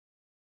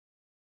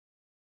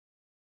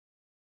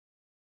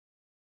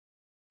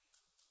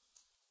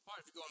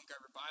If you go and grab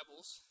your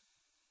Bibles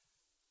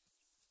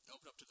and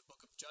open up to the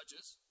book of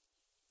Judges.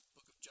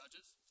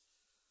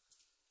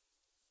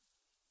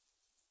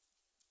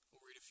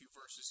 We'll read a few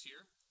verses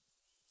here,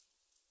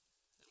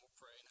 and we'll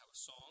pray and have a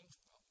song.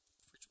 Well,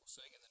 the preacher will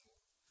sing, and then we'll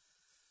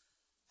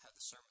have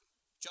the sermon.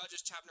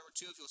 Judges chapter number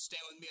 2, if you'll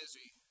stand with me as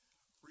we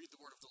read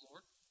the word of the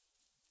Lord.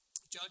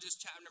 Judges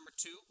chapter number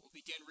 2, we'll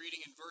begin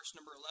reading in verse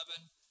number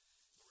 11.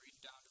 We'll read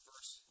down to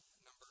verse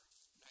number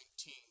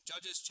 19.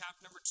 Judges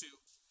chapter number 2.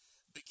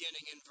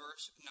 Beginning in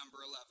verse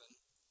number 11.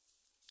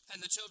 And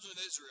the children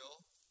of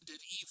Israel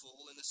did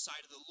evil in the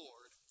sight of the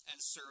Lord,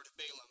 and served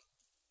Balaam.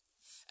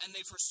 And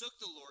they forsook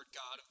the Lord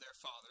God of their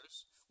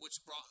fathers,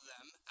 which brought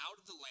them out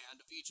of the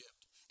land of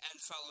Egypt,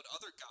 and followed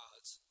other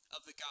gods,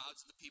 of the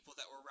gods of the people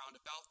that were round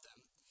about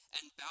them,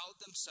 and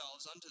bowed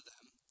themselves unto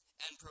them,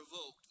 and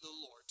provoked the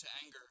Lord to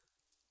anger.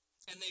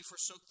 And they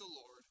forsook the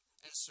Lord,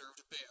 and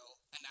served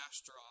Baal and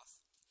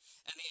Ashtaroth.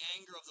 And the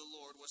anger of the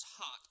Lord was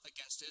hot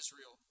against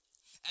Israel.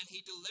 And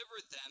he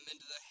delivered them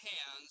into the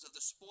hands of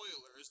the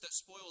spoilers that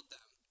spoiled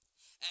them.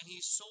 And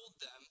he sold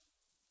them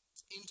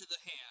into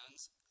the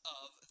hands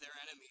of their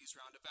enemies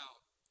round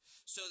about,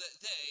 so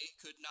that they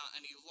could not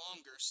any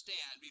longer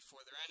stand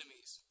before their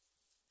enemies.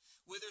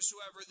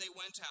 Whithersoever they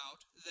went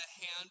out, the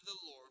hand of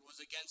the Lord was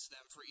against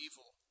them for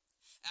evil,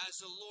 as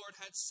the Lord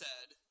had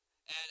said,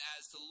 and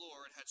as the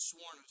Lord had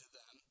sworn unto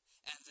them,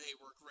 and they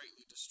were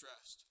greatly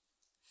distressed.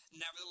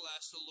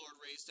 Nevertheless, the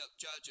Lord raised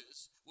up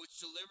judges, which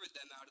delivered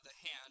them out of the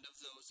hand of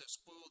those that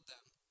spoiled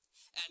them.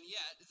 And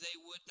yet they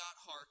would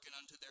not hearken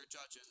unto their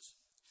judges.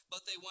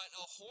 But they went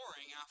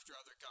a-whoring after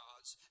other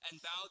gods,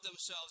 and bowed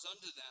themselves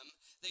unto them.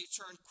 They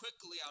turned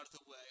quickly out of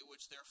the way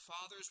which their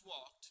fathers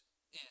walked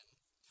in,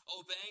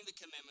 obeying the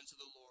commandments of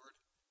the Lord,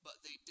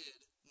 but they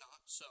did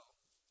not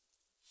so.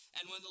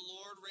 And when the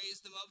Lord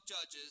raised them up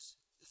judges,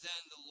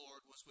 then the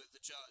Lord was with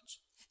the judge,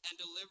 and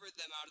delivered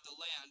them out of the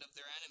land of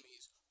their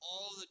enemies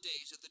all the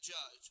days of the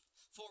judge.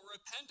 For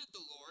it repented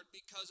the Lord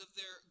because of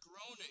their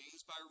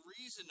groanings by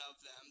reason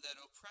of them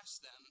that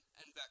oppressed them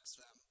and vexed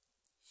them.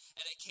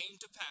 And it came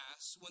to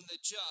pass, when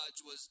the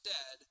judge was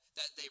dead,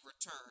 that they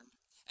returned,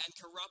 and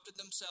corrupted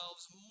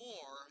themselves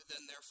more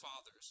than their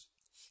fathers,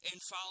 in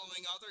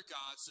following other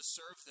gods to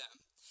serve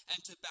them,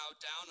 and to bow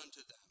down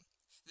unto them.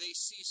 They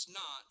ceased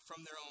not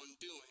from their own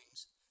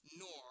doings,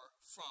 nor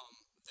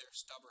from their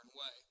stubborn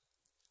way.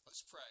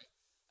 Let's pray,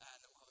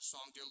 and we'll have a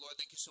song. Dear Lord,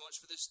 thank you so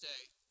much for this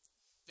day.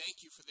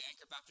 Thank you for the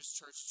Anchor Baptist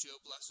Church that you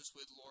have blessed us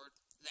with, Lord.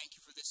 Thank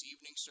you for this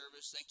evening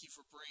service. Thank you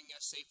for bringing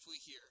us safely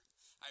here.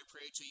 I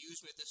pray to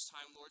use me at this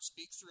time, Lord.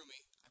 Speak through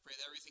me. I pray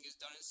that everything is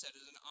done and said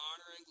is an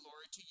honor and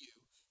glory to you.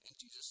 In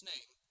Jesus'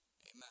 name,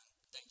 amen.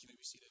 Thank you. You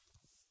may be seated.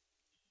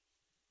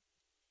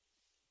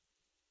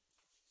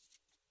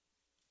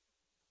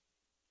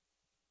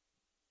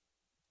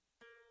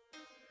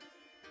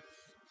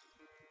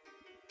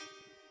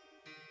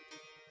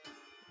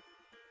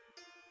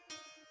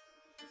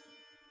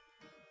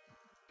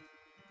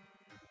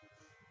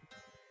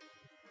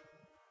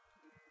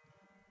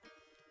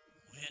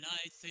 When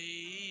I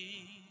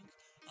think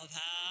of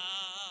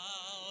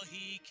how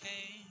he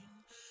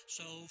came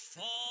so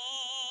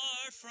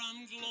far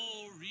from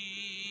glory,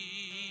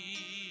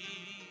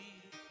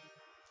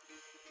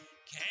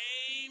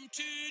 came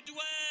to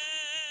dwell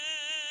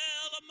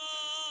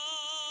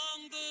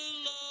among the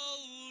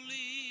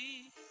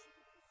lowly,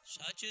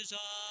 such as I,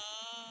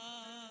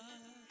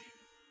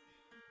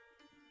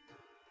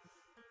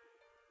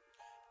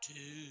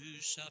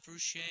 to suffer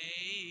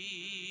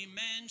shame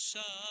and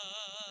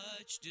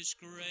such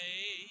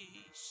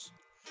disgrace,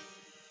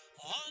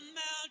 on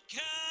Mount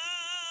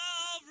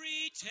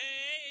Calvary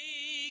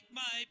take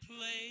my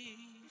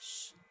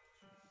place.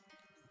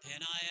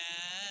 Then I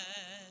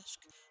ask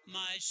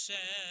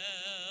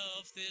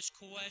myself this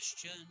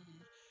question,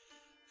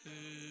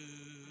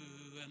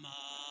 who am I?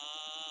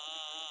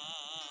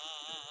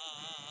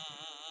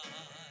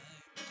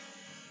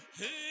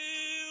 Who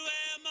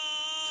am I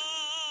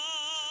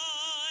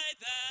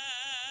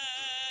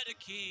that a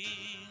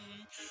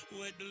king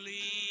would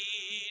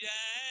bleed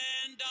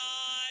and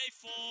die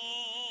for?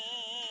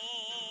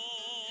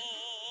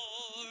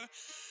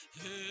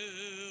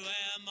 Who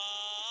am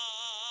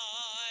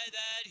I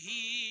that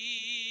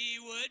he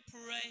would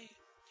pray,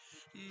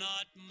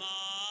 not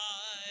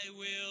my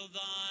will,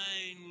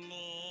 thine,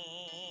 Lord?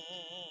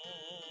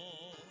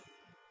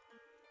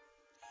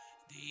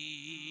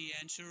 The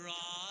answer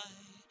I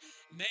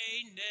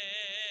may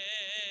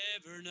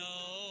never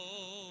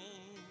know,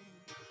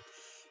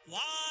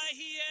 why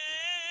he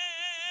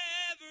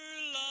ever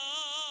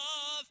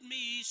loved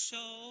me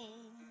so,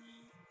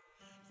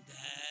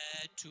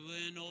 that to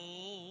an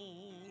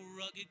old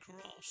rugged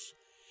cross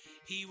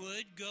he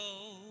would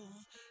go.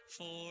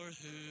 For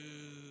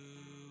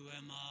who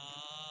am I?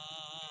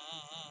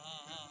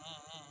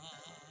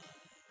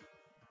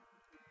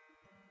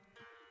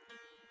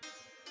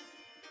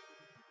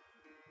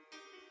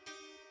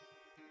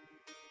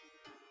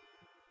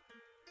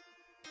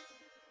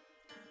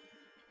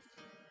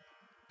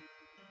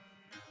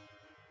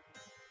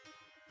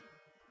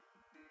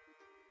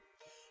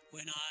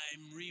 When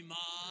I'm reminded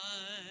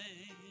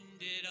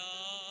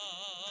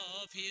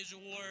of his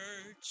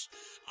words,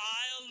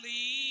 I'll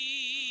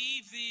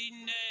leave thee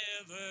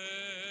never.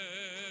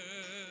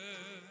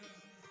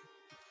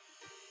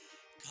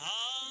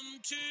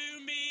 Come to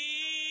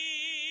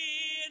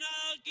me and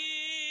I'll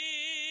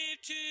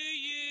give to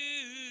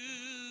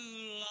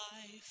you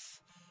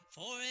life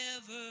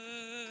forever.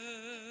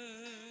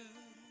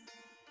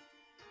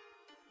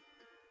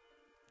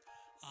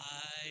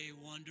 I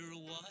wonder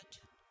what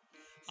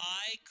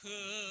I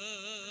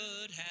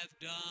could have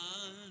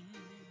done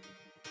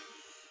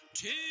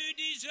to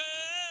deserve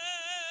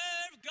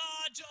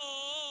God's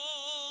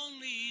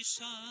only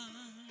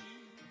Son,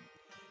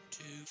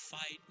 to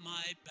fight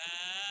my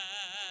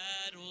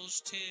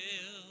battles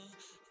till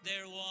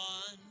they're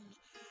won.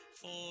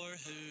 For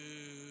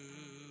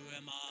who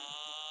am I?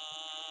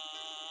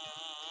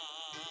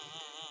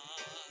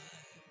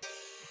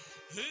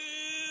 Who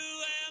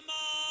am I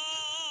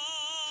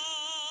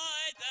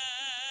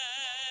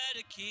that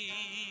a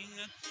king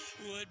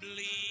would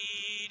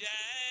bleed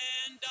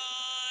and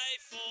die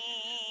for?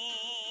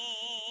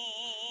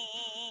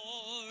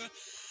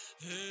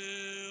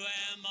 Who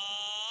am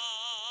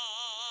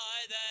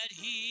I that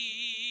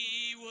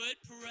he would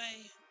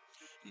pray,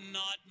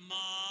 not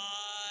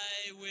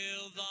my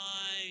will,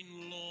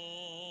 thine,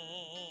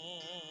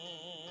 Lord?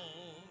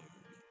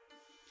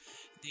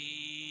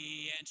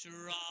 The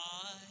answer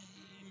I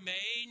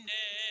may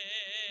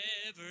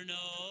never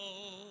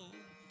know,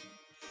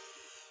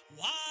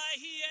 why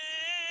he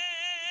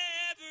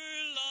ever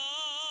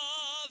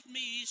loved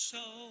me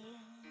so,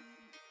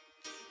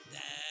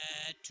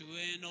 that to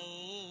an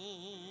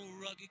old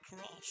rugged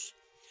cross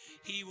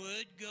he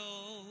would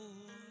go.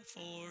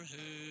 For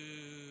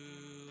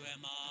who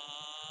am I?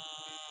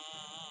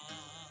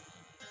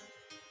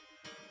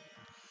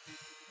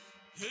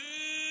 Who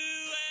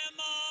am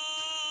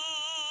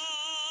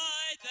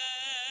I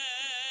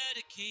that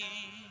a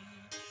king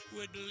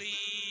would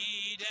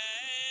bleed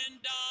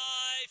and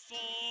die for?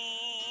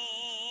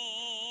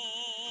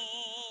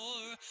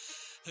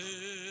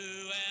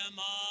 Who am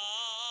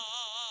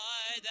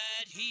I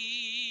that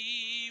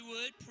he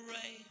would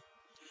pray,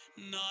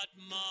 not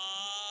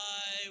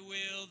my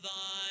will,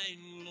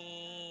 thine, Lord?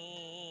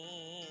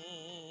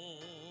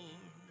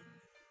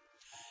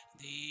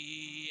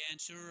 The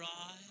answer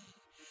I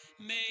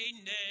may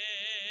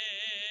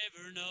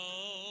never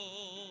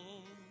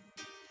know,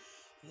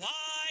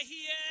 why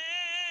he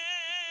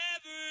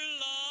ever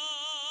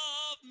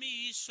loved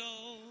me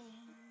so,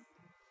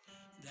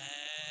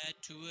 that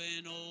to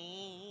an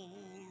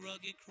old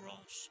rugged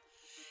cross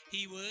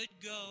he would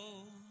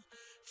go.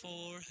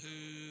 For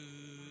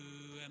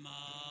who am I?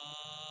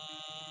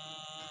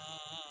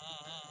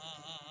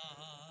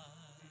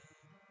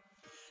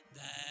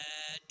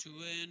 That to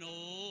an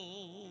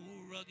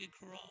old rugged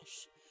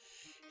cross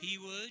he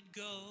would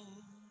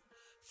go.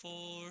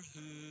 For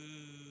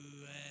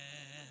who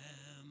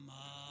am I?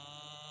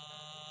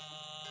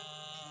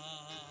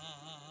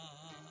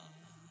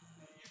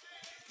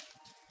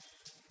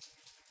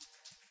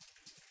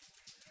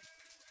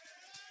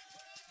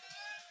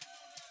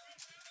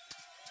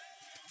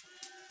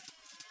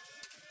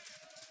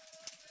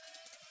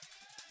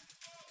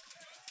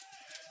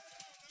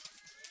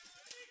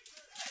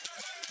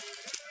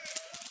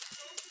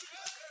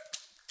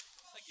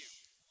 Thank you.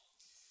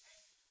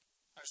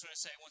 I just want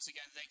to say once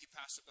again, thank you,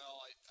 Pastor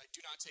Bell. I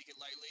do not take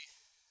it lightly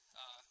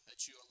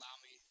that you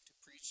allow me to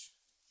preach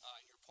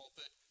in your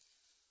pulpit.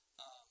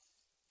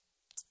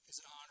 It's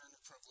an honor and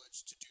a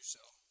privilege to do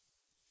so.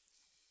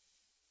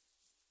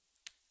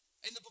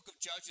 In the book of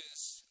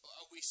Judges,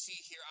 we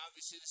see here,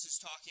 obviously, this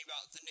is talking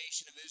about the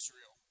nation of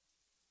Israel.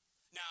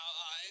 Now,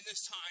 in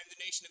this time,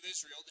 the nation of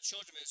Israel, the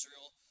children of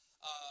Israel,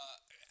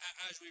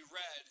 as we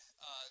read,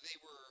 they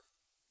were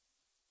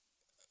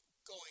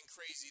going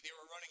crazy. They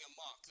were running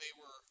amok. They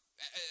were,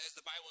 as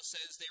the Bible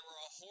says, they were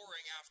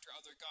whoring after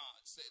other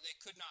gods. They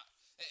could not,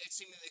 it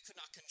seemed that they could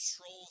not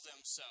control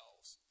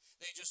themselves.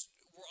 They just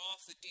were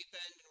off the deep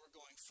end and were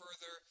going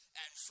further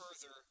and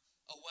further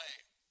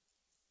away.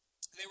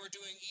 They were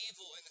doing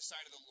evil in the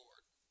sight of the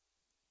Lord.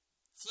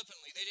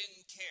 Flippantly, they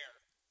didn't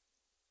care.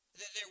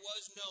 There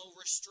was no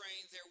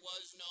restraint. There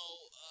was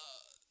no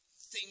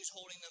things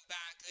holding them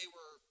back. They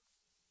were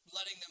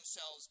letting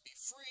themselves be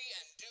free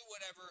and do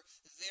whatever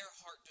their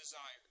heart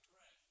desired.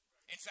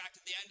 In fact,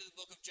 at the end of the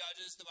book of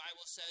Judges, the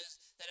Bible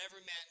says that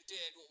every man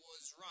did what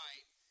was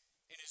right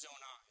in his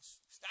own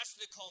eyes. That's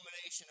the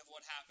culmination of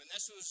what happened.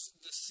 This was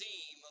the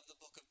theme of the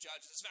book of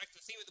Judges. In fact,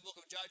 the theme of the book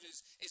of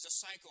Judges is a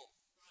cycle.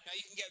 Now,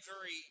 you can get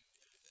very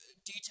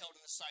detailed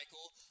in the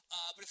cycle,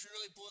 but if you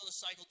really boil the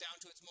cycle down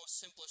to its most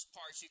simplest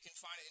parts, you can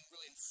find it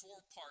in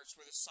four parts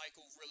where the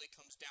cycle really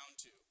comes down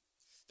to.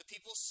 The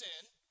people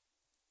sin,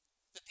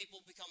 the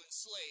people become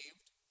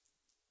enslaved,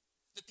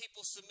 the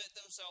people submit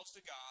themselves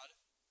to God,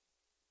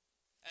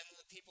 and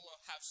the people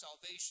have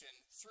salvation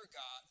through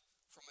God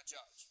from a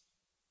judge.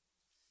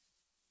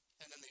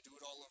 And then they do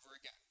it all over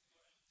again.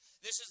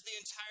 This is the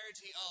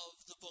entirety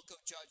of the book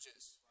of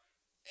Judges.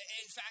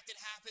 In fact,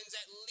 it happens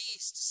at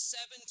least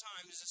 7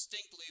 times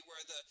distinctly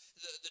where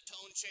the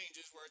tone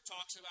changes, where it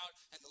talks about,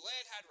 and the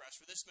land had rest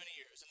for this many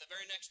years. And the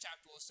very next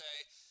chapter will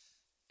say,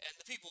 and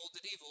the people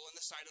did evil in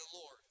the sight of the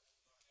Lord.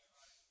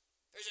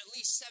 There's at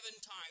least 7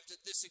 times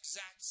that this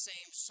exact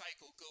same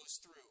cycle goes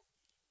through.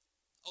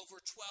 Over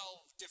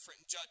 12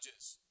 different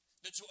judges.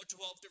 The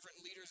 12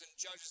 different leaders and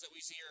judges that we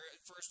see here.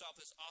 First off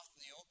is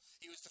Othniel.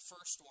 He was the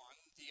first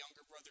one, the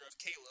younger brother of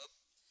Caleb.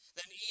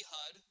 Then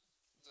Ehud,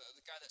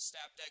 the guy that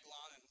stabbed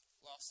Eglon and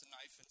lost the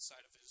knife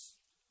inside of his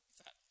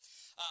fat.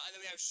 And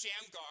then we have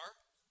Shamgar.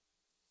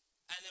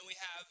 And then we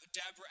have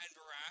Deborah and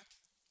Barak.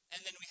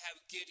 And then we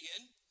have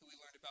Gideon, who we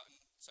learned about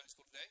in Sunday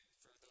school today,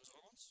 for those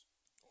older ones.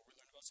 Or we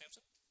learned about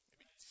Samson,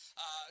 maybe.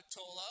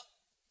 Tola,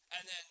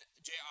 and then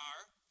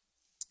Jair,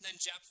 then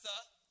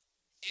Jephthah,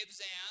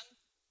 Ibzan,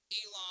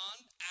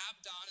 Elon,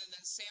 Abdon, and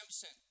then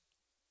Samson.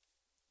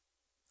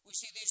 We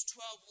see these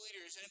 12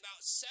 leaders, and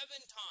about 7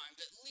 times,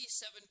 at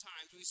least 7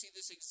 times, we see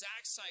this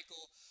exact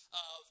cycle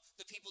of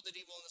the people that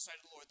evil in the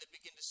sight of the Lord that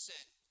begin to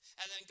sin.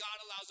 And then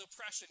God allows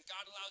oppression.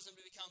 God allows them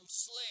to become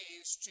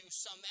slaves to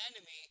some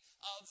enemy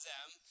of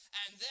them.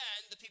 And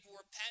then the people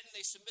repent and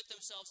they submit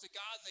themselves to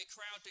God and they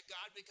cry out to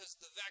God because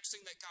of the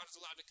vexing that God is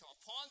allowed to come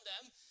upon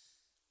them.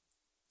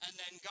 And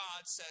then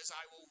God says,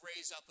 I will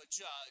raise up a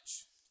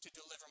judge to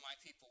deliver my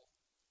people.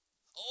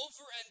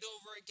 Over and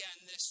over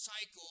again, this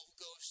cycle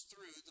goes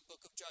through the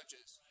book of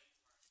Judges.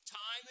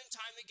 Time and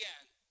time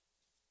again.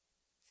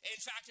 In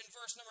fact, in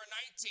verse number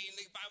 19,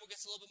 the Bible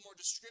gets a little bit more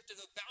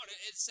descriptive about it.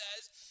 It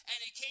says, and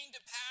it came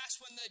to pass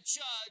when the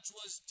judge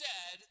was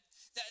dead,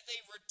 that they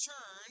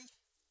returned,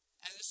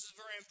 and this is a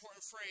very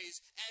important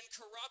phrase, and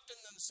corrupted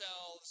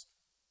themselves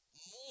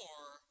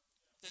more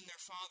than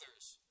their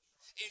fathers,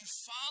 in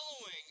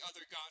following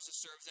other gods to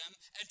serve them,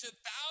 and to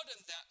bow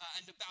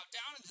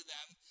down unto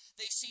them,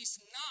 they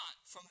ceased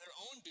not from their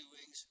own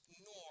doings,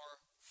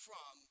 nor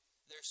from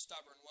their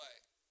stubborn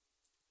way.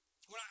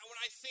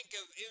 When I think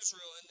of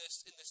Israel in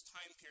this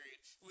time period,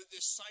 with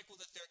this cycle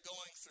that they're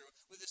going through,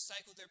 with this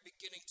cycle they're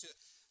beginning to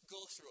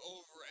go through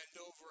over and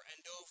over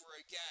and over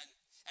again,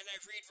 and I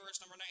read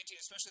verse number 19,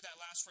 especially that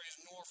last phrase,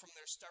 nor from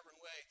their stubborn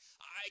way,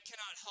 I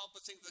cannot help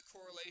but think of the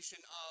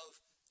correlation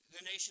of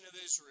the nation of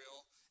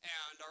Israel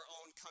and our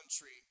own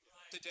country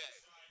today.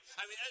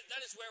 I mean,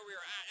 that is where we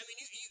are at. I mean,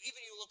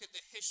 even you look at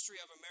the history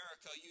of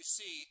America, you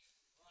see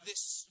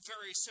this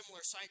very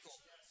similar cycle,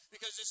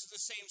 because this is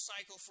the same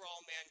cycle for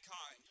all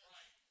mankind.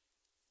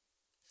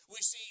 We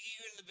see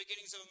even in the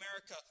beginnings of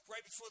America,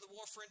 right before the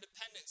War for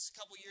Independence, a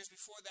couple years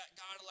before that,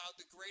 God allowed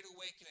the Great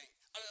Awakening,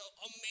 an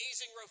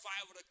amazing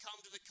revival to come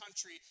to the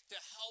country to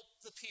help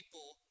the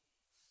people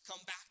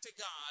come back to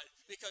God,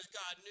 because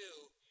God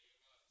knew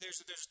there's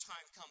a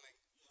time coming.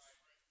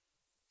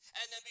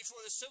 And then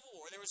before the Civil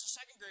War, there was a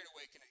second Great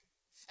Awakening.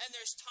 And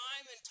there's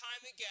time and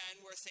time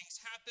again where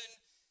things happen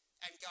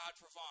and God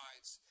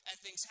provides. And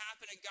things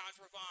happen and God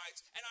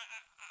provides. And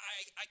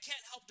I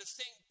can't help to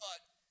think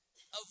but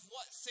of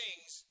what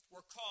things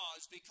were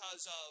caused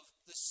because of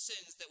the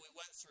sins that we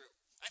went through.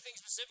 I think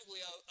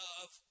specifically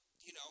of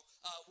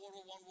World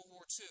War I, World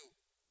War II.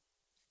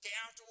 Okay,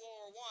 after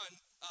World War I,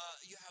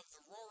 you have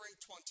the Roaring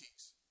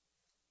 '20s.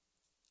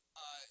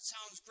 It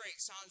sounds great,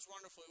 sounds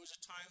wonderful. It was a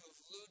time of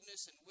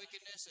lewdness and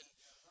wickedness and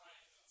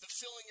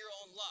fulfilling your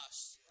own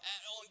lust.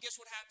 And guess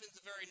what happens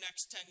the very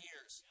next 10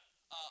 years?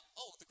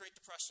 The Great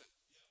Depression.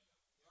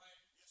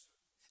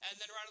 And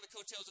then right on the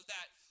coattails of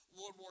that,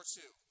 World War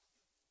II.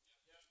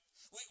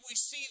 We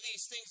see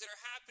these things that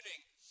are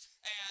happening,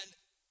 and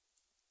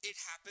it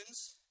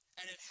happens,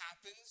 and it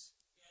happens,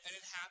 and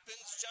it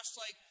happens, just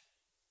like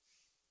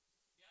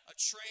a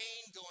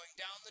train going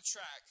down the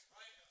track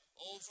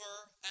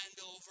over and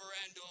over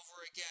and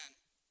over again.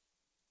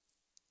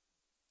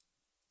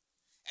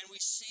 And we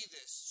see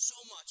this so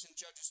much in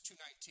Judges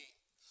 2:19.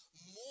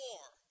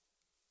 More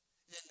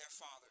than their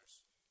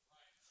fathers.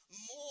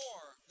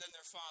 More than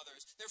their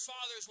fathers. Their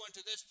fathers went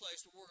to this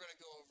place, but we're going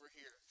to go over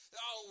here.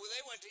 Oh, well,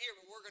 they went to here,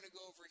 but we're going to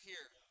go over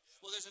here.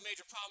 Well, there's a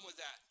major problem with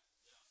that.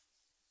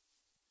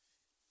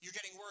 You're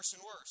getting worse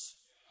and worse.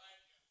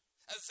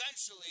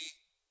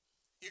 Eventually,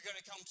 you're going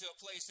to come to a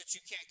place that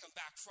you can't come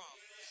back from.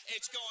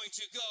 It's going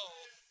to go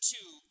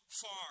too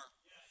far.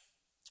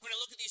 When I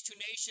look at these two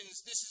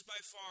nations, this is by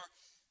far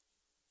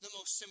the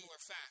most similar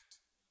fact.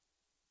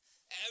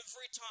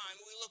 Every time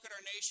we look at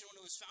our nation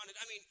when it was founded,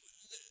 I mean,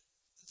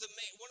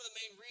 one of the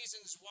main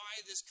reasons why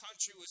this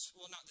country was,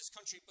 well, not this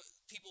country, but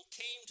people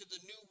came to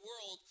the New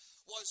World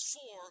was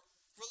for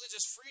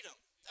religious freedom.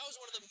 That was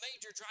one of the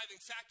major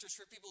driving factors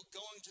for people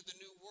going to the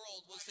New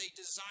World, was they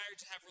desired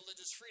to have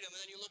religious freedom.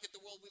 And then you look at the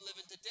world we live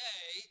in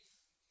today,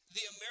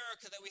 the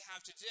America that we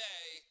have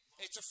today,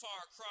 it's a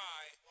far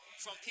cry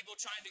from people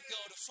trying to go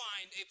to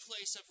find a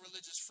place of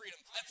religious freedom,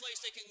 a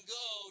place they can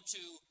go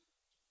to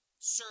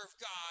serve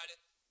God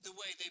the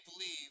way they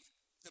believe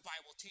the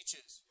Bible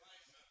teaches.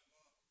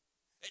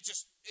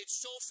 It's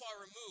so far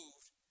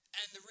removed,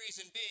 and the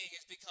reason being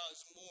is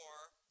because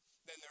more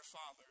than their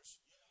fathers.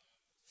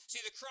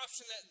 See, the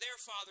corruption that their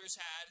fathers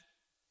had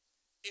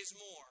is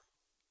more.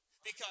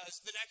 Because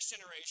the next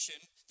generation,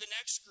 the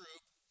next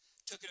group,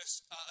 took it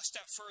a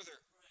step further.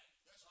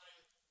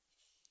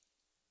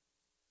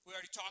 We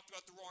already talked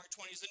about the roaring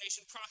 20s. The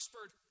nation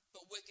prospered,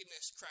 but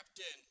wickedness crept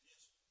in.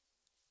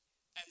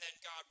 And then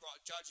God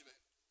brought judgment.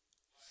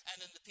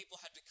 And then the people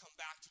had to come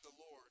back to the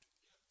Lord.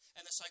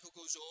 And the cycle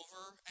goes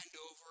over and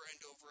over and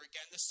over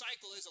again. The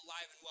cycle is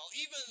alive and well.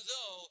 Even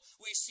though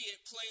we see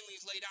it plainly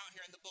laid out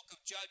here in the book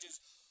of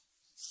Judges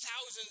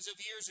thousands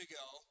of years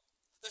ago,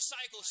 the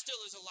cycle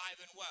still is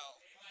alive and well.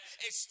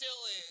 It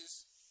still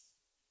is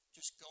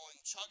just going,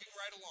 chugging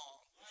right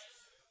along.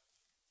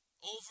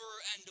 Over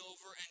and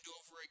over and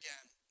over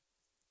again.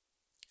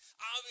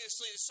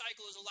 Obviously, the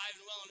cycle is alive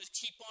and well and it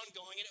keep on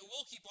going, and it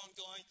will keep on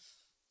going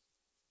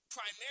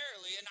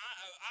primarily and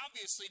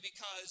obviously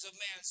because of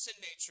man's sin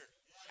nature.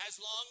 As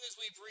long as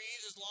we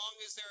breathe, as long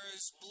as there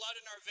is blood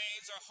in our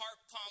veins, our heart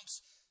pumps,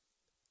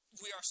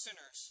 we are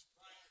sinners.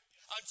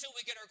 Until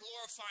we get our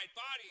glorified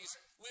bodies,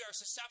 we are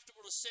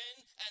susceptible to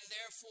sin, and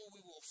therefore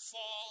we will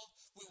fall,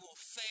 we will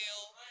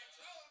fail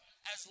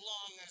as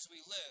long as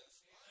we live.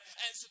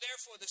 And so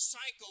therefore the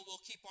cycle will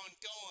keep on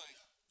going.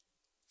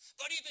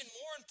 But even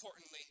more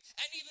importantly,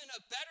 and even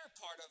a better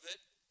part of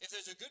it, if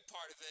there's a good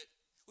part of it,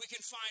 we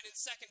can find in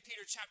 2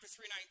 Peter chapter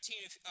 3,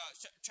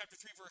 chapter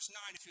 3, verse 9,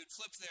 if you would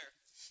flip there.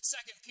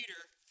 2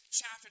 Peter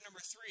chapter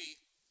number 3,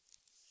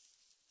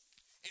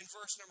 in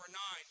verse number 9.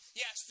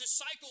 Yes, the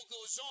cycle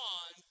goes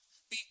on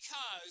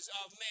because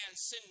of man's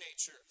sin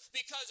nature.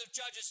 Because of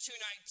Judges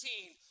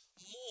 2:19,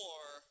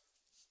 more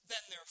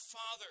than their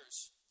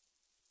fathers.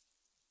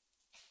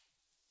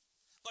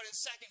 But in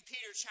 2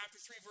 Peter chapter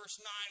 3, verse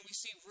 9, we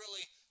see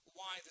really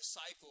why the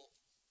cycle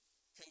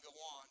can go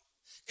on.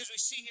 Because we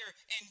see here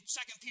in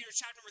 2 Peter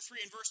chapter number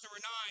 3 and verse number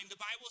 9, the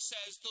Bible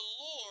says, "The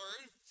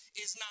Lord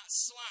is not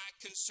slack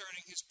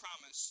concerning his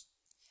promise,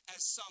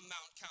 as some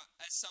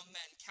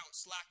men count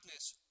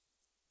slackness,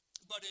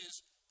 but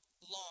is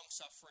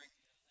long-suffering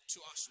to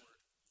usward,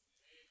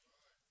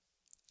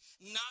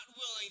 not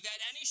willing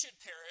that any should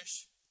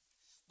perish,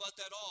 but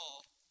that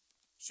all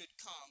should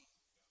come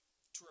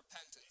to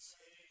repentance."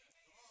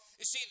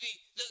 You see,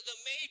 the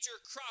major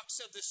crux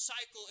of the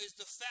cycle is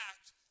the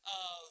fact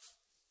of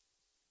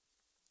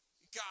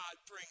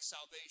God brings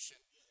salvation.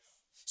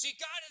 See,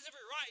 God has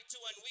every right to,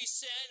 when we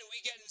sin and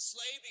we get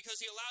enslaved because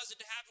he allows it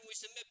to happen, we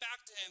submit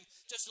back to him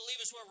just to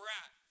leave us where we're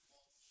at.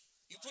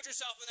 You put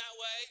yourself in that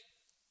way,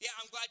 yeah,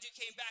 I'm glad you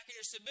came back and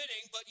you're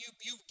submitting, but you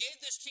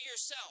gave this to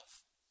yourself.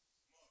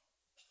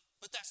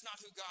 But that's not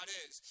who God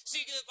is.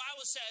 See, the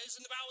Bible says,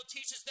 and the Bible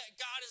teaches that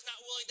God is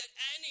not willing that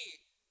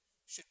any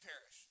should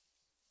perish.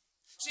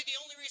 See, the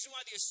only reason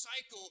why the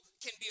cycle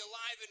can be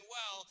alive and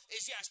well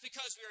is, yes,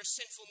 because we are a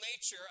sinful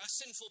nature, a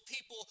sinful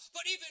people.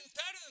 But even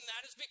better than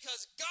that is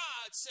because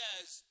God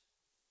says,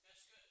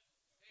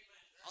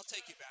 I'll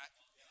take you back.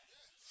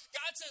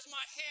 God says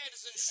my hand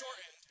isn't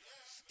shortened.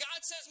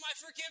 God says my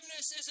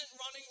forgiveness isn't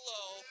running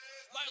low.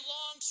 My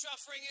long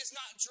suffering is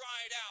not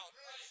dried out.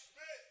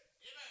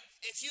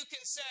 If you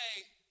can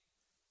say,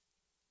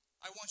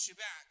 I want you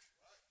back,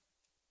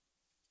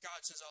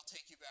 God says, I'll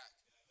take you back.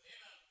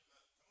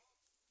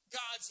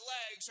 God's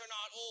legs are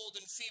not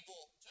old and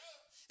feeble.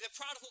 The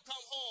prodigal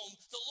come home,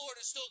 the Lord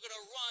is still going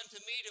to run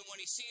to meet him when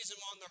he sees him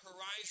on the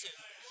horizon.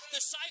 The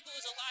cycle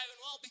is alive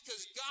and well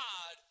because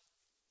God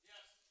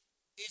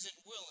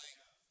isn't willing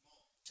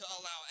to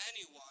allow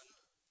anyone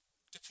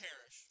to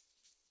perish.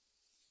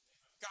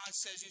 God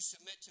says, you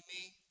submit to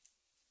me,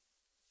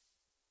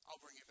 I'll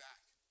bring you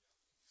back.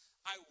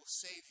 I will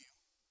save you.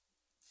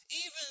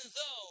 Even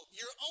though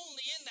you're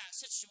only in that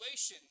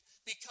situation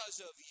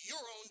because of your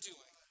own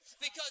doing.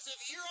 Because of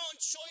your own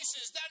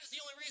choices, that is the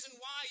only reason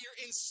why you're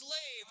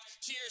enslaved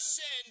to your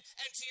sin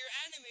and to your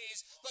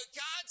enemies. But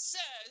God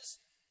says,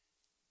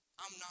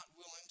 I'm not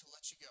willing to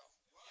let you go.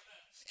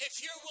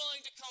 If you're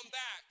willing to come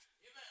back,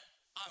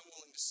 I'm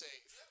willing to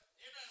save.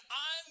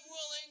 I'm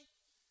willing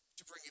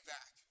to bring you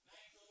back.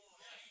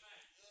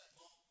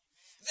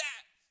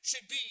 That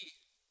should be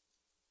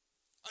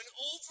an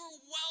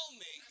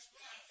overwhelming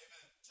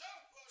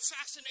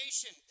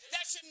fascination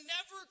that should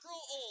never grow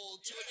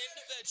old to an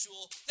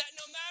individual, that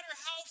no matter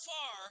how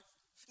far,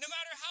 no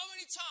matter how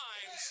many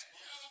times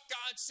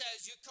God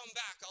says, you come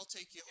back, I'll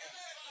take you home.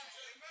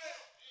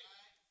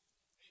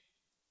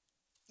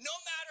 No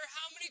matter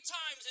how many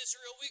times,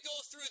 Israel, we go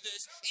through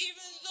this,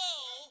 even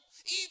though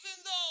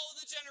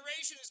the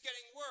generation is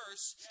getting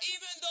worse,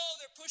 even though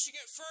they're pushing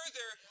it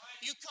further,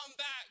 you come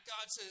back,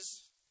 God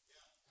says,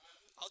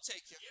 I'll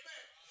take you.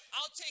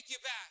 I'll take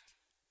you back.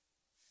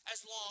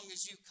 As long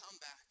as you come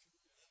back.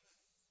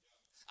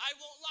 I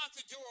won't lock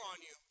the door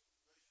on you.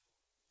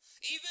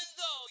 Even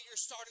though you're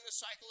starting the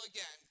cycle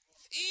again,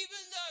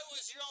 even though it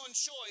was your own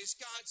choice,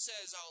 God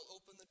says, I'll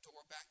open the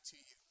door back to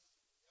you.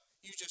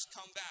 You just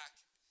come back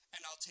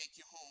and I'll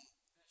take you home.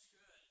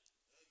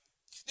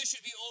 This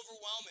should be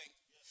overwhelming.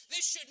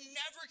 This should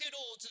never get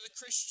old to the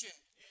Christian.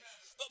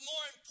 But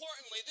more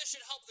importantly, this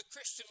should help the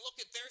Christian look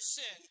at their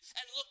sin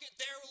and look at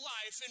their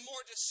life in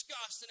more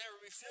disgust than ever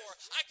before.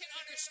 I can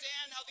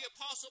understand how the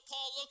Apostle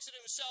Paul looks at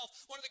himself,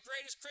 one of the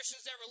greatest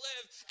Christians to ever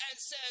live, and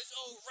says,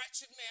 "Oh,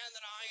 wretched man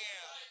that I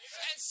am,"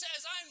 and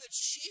says, "I'm the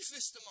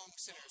chiefest among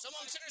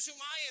sinners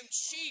whom I am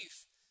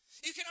chief."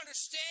 You can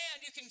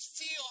understand, you can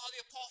feel how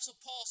the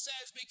Apostle Paul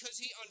says, because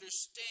he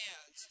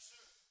understands.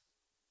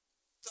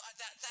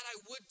 That I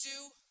would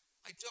do,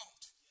 I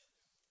don't.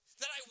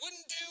 That I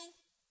wouldn't do,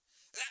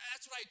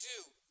 that's what I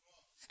do.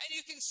 And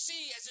you can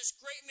see as this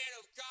great man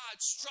of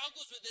God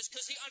struggles with this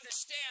because he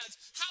understands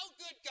how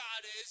good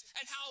God is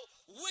and how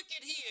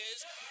wicked he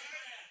is.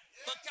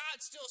 But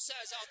God still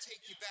says, "I'll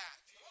take you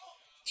back."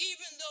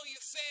 Even though you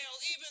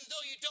fail, even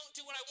though you don't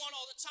do what I want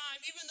all the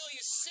time, even though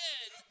you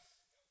sin,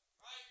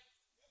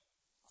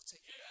 I'll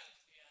take you back.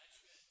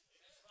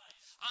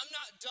 I'm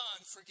not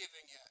done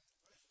forgiving yet.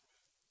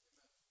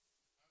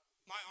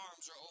 My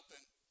arms are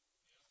open.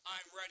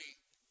 I'm ready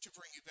to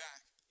bring you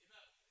back.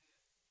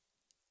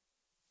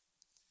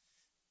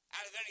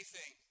 Out of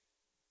anything,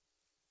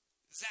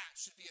 that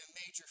should be a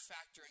major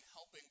factor in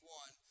helping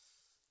one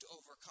to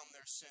overcome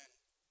their sin.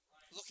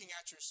 Looking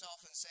at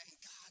yourself and saying,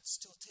 "God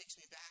still takes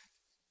me back.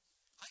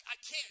 I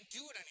can't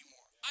do it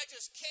anymore. I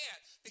just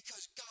can't,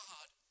 because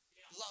God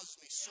loves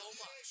me so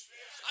much.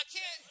 I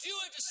can't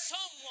do it to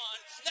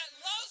someone that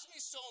loves me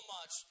so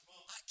much.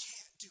 I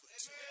can't do it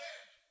to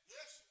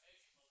you."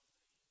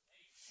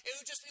 It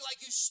would just be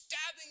like you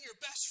stabbing your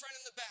best friend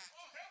in the back.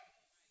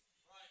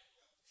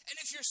 And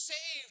if you're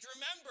saved,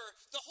 remember,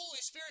 the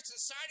Holy Spirit's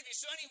inside of you.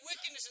 So any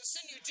wickedness and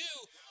sin you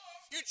do,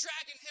 you're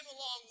dragging him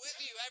along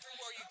with you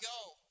everywhere you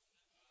go.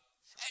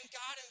 And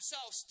God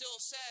himself still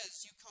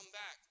says, "You come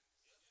back."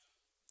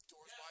 The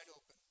door's wide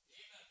open.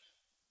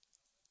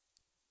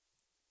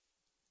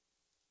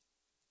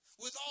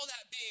 With all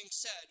that being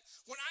said,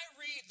 when I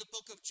read the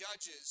book of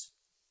Judges,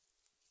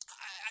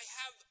 I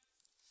have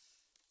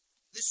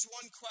this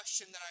one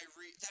question that I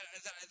read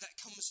that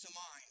comes to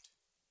mind.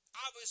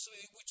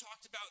 Obviously, we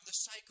talked about the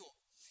cycle,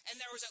 and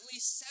there was at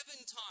least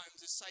 7 times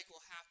this cycle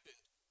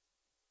happened.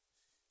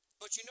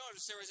 But you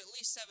notice there was at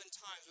least 7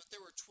 times, but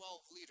there were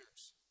 12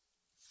 leaders.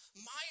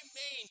 My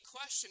main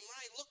question when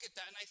I look at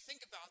that and I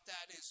think about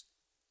that is,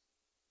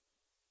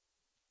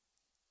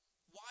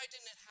 why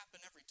didn't it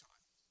happen every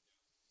time?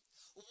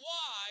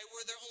 Why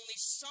were there only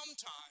some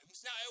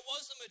times? Now, it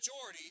was the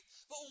majority,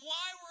 but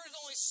why were there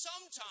only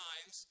some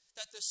times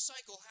that this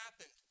cycle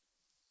happened?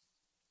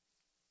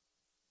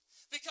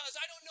 Because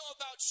I don't know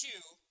about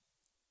you,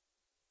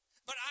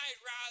 but I'd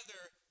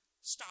rather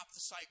stop the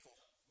cycle.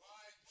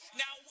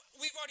 Now,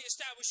 we've already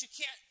established you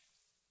can't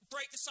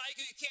break the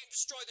cycle, you can't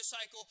destroy the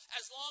cycle.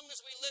 As long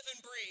as we live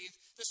and breathe,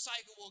 the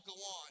cycle will go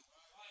on.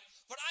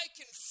 But I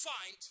can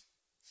fight,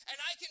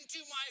 and I can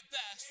do my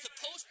best to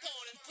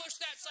postpone and push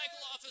that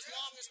cycle off as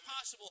long as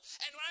possible.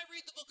 And when I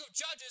read the book of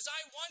Judges,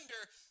 I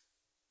wonder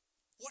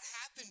what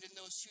happened in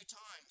those 2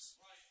 times.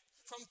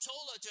 From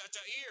Tola to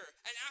Jair,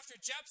 and after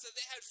Jephthah,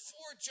 they had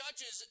 4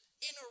 judges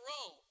in a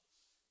row.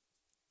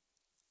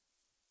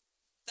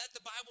 That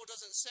the Bible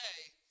doesn't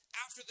say,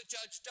 after the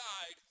judge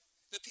died,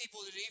 the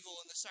people did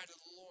evil in the sight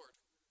of the Lord.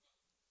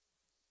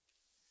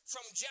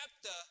 From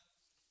Jephthah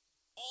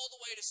all the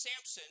way to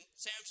Samson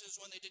is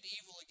when they did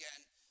evil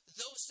again.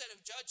 Those set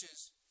of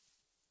judges,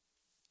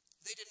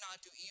 they did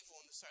not do evil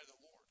in the sight of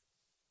the Lord.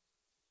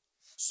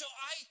 So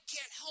I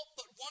can't help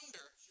but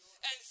wonder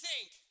and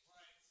think,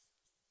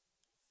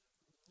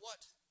 what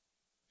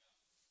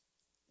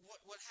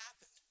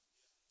happened?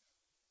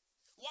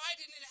 Why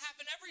didn't it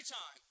happen every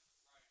time?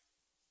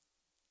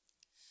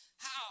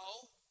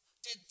 How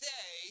did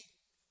they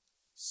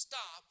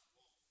stop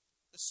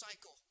the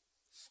cycle?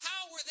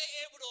 How were they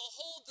able to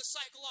hold the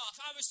cycle off?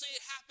 Obviously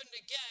it happened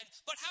again,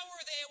 but how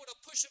were they able to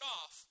push it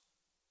off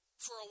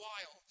for a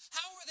while?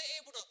 How were they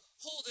able to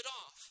hold it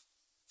off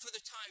for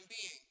the time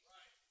being?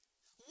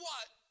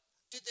 What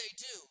did they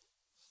do?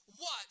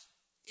 What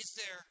is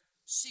their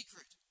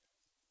secret?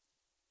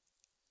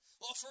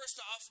 Well, first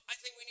off, I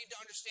think we need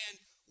to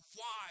understand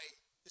why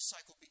the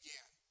cycle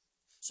began.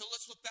 So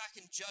let's look back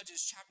in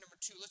Judges chapter number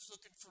 2. Let's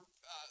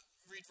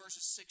read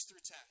verses 6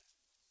 through 10.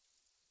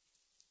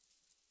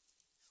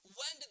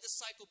 When did the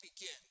cycle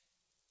begin?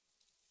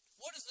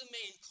 What is the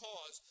main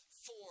cause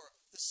for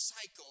the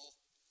cycle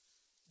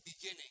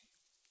beginning?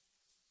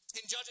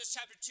 In Judges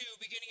chapter 2,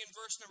 beginning in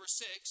verse number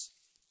 6,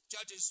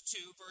 Judges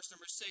 2, verse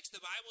number 6,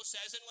 the Bible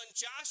says, "And when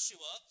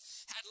Joshua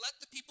had let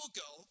the people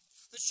go,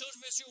 the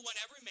children of Israel went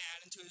every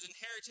man into his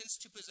inheritance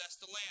to possess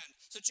the land."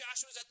 So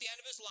Joshua's at the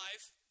end of his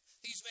life.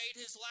 He's made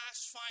his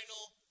last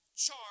final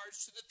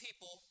charge to the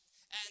people.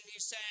 And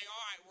he's saying,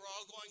 all right, we're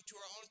all going to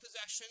our own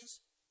possessions.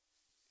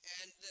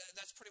 And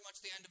that's pretty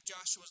much the end of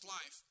Joshua's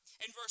life.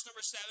 In verse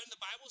number 7, the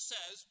Bible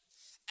says,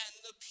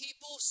 "And the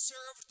people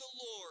served the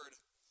Lord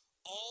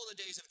all the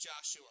days of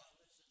Joshua,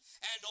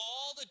 and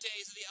all the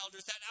days of the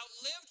elders that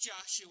outlived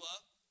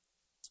Joshua,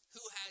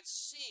 who had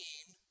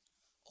seen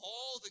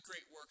all the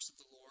great works of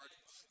the Lord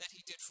that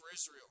he did for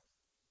Israel."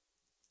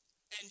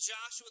 And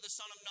Joshua the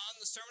son of Nun,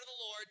 the servant of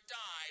the Lord,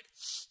 died,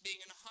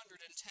 being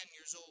 110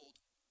 years old.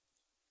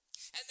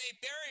 And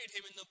they buried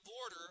him in the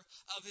border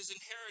of his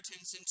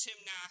inheritance in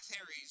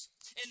Timnath-Heres,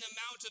 in the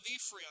mount of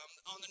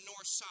Ephraim, on the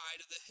north side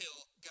of the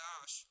hill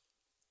Gash.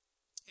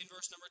 In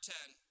verse number 10,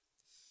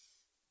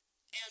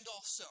 and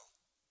also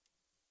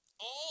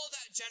all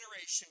that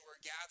generation were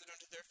gathered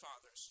unto their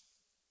fathers.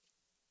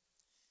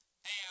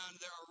 And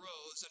there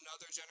arose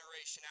another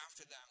generation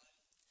after them,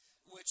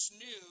 which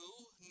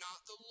knew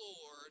not the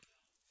Lord,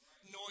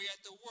 nor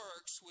yet the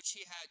works which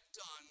he had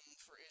done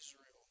for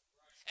Israel.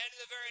 And in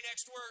the very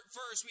next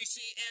verse we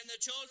see, and the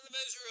children of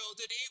Israel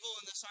did evil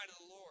in the sight of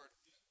the Lord.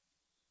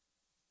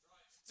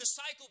 The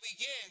cycle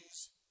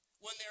begins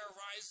when there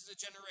arises a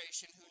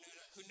generation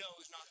who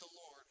knows not the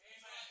Lord.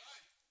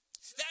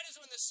 That is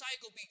when the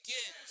cycle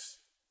begins.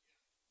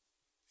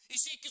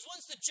 You see, because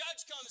once the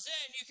judge comes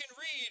in, you can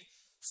read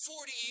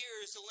 40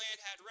 years the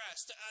land had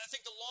rest. I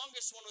think the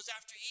longest one was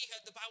after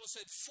Ehud. The Bible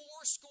said 80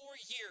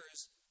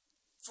 years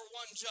for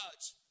one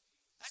judge.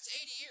 That's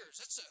 80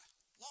 years. That's a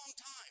long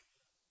time.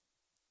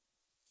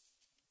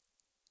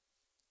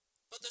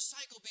 But the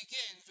cycle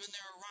begins when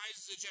there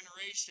arises a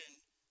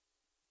generation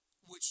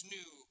which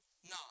knew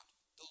not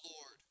the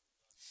Lord.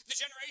 The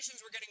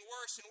generations were getting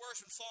worse and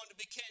worse and falling to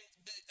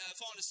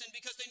sin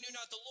because they knew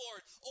not the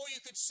Lord. Or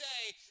you could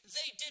say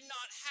they did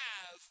not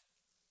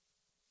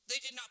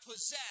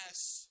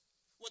possess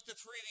what the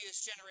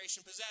previous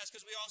generation possessed,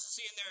 because we also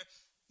see in there,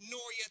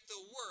 nor yet the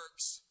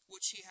works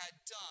which he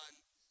had done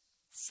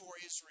for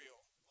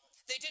Israel.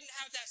 They didn't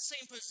have that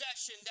same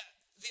possession that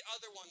the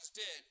other ones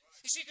did.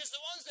 You see, because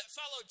the ones that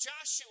followed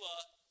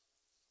Joshua,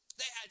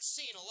 they had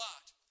seen a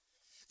lot.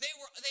 They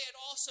had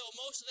also,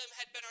 most of them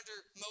had been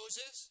under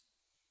Moses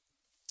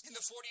in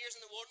the 40 years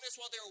in the wilderness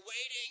while they were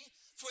waiting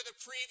for the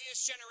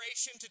previous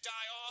generation to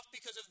die off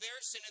because of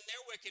their sin and their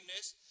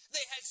wickedness.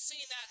 They had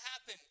seen that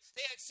happen.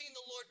 They had seen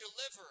the Lord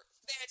deliver.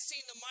 They had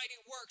seen the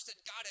mighty works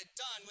that God had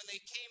done when they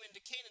came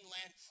into Canaan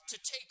land to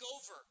take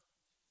over,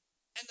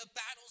 and the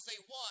battles they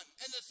won,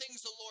 and the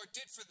things the Lord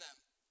did for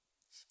them.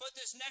 But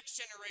this next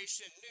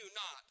generation knew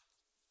not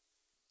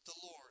the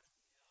Lord.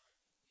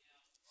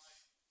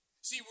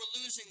 See, we're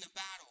losing the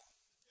battle.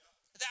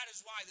 That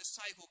is why the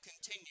cycle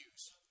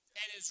continues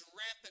and is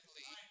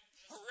rampantly,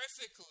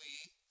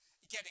 horrifically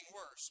getting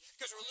worse.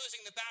 Because we're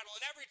losing the battle.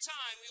 And every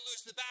time we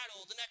lose the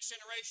battle, the next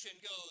generation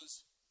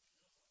goes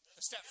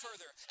a step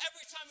further.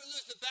 Every time we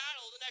lose the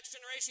battle, the next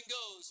generation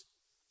goes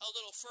a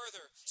little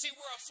further. See,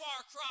 we're a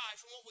far cry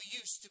from what we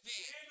used to be.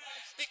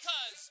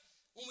 Because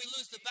when we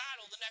lose the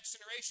battle, the next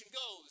generation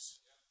goes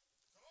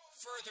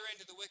further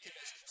into the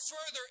wickedness,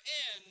 further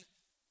in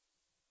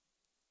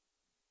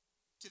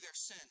to their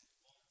sin.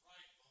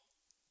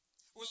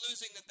 We're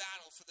losing the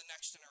battle for the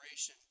next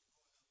generation.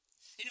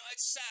 You know,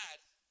 it's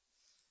sad.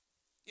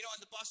 You know,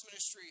 in the bus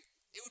ministry,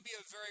 it would be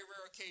a very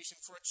rare occasion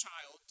for a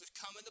child to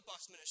come in the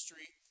bus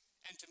ministry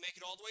and to make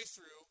it all the way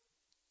through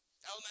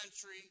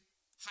elementary,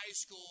 high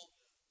school,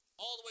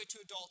 all the way to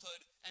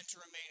adulthood, and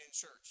to remain in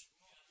church.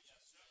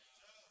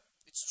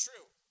 It's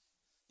true.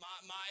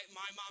 My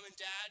mom and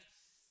dad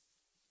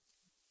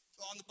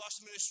on the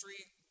bus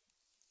ministry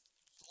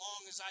as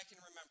long as I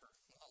can remember.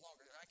 Not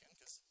longer than I can,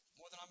 because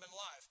more than I've been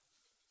alive.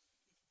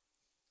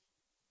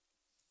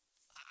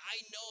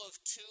 I know of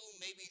 2,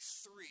 maybe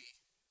 3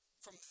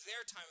 from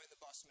their time in the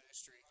bus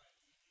ministry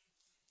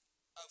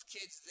of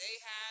kids they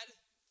had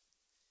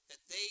that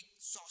they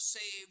saw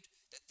saved,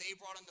 that they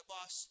brought on the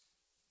bus,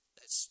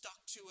 that stuck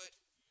to it,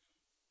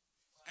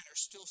 and are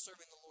still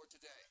serving the Lord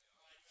today.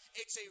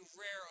 It's a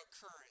rare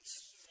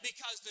occurrence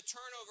because the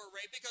turnover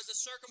rate, because the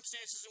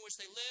circumstances in which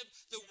they live,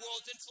 the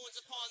world's influence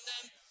upon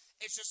them,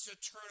 it's just a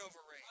turnover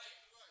rate.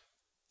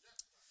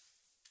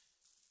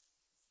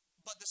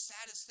 But the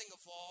saddest thing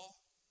of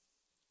all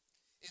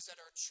is that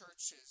our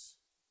churches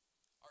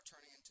are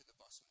turning into the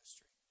bus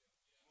ministry.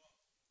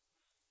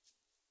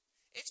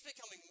 It's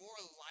becoming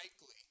more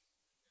likely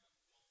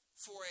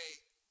for a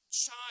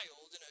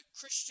child in a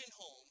Christian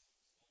home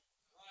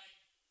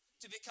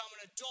to become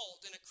an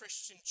adult in a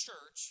Christian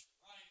church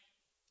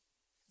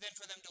than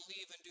for them to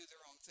leave and do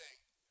their own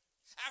thing.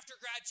 After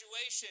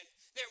graduation,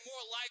 they're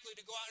more likely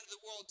to go out into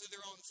the world, do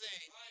their own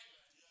thing,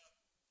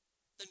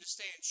 than to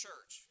stay in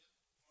church.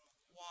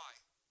 Why?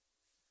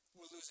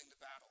 We're losing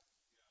the battle.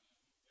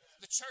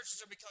 The churches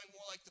are becoming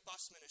more like the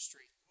bus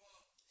ministry.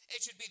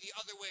 It should be the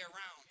other way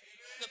around.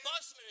 The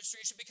bus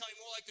ministry should be becoming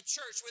more like the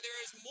church, where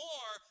there is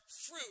more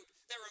fruit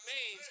that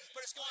remains,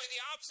 but it's going in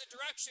the opposite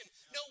direction.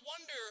 No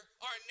wonder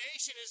our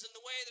nation is in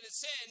the way that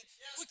it's in.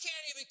 We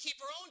can't even keep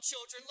our own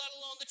children, let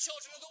alone the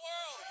children of the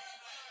world.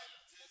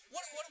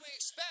 What do we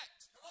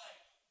expect?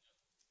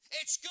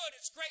 It's good,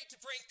 it's great to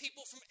bring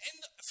people from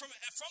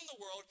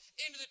the world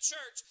into the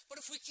church, but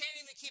if we can't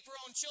even keep our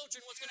own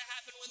children, what's going to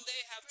happen when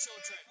they have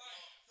children?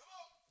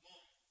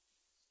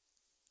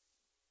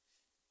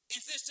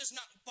 If this does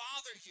not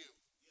bother you,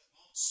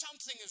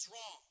 something is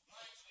wrong.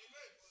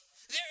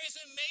 There is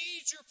a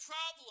major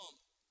problem.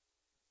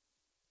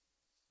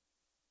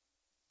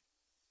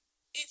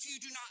 If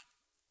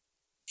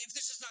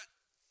this does not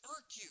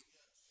irk you,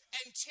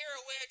 and tear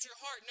away at your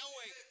heart,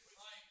 knowing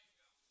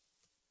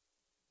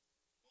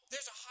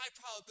there's a high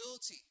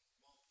probability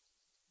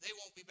they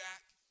won't be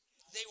back.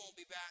 They won't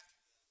be back.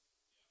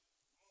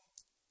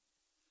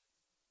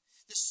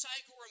 The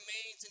cycle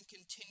remains and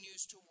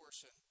continues to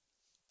worsen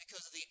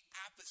because of the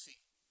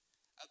apathy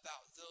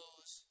about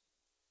those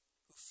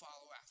who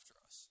follow after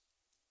us.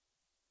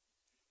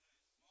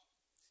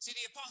 See,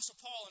 the Apostle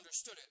Paul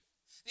understood it.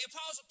 The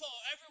Apostle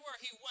Paul,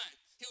 everywhere he went,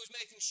 he was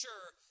making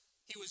sure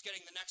he was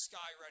getting the next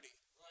guy ready.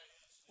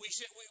 We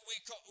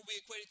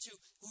equate it to,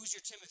 who's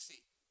your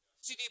Timothy?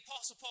 See, the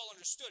Apostle Paul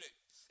understood it.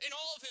 In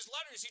all of his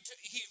letters,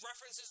 he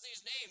references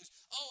these names.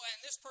 Oh,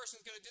 and this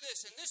person's going to do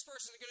this, and this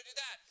person's going to do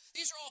that.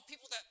 These are all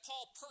people that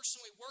Paul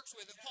personally works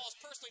with, and Paul's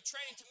personally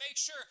training to make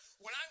sure,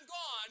 when I'm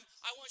gone,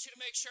 I want you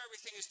to make sure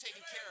everything is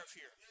taken care of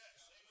here.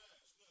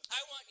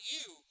 I want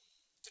you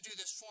to do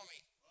this for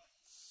me.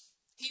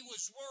 He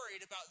was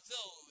worried about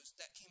those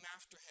that came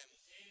after him.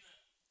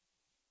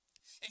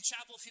 In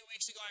chapel a few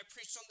weeks ago, I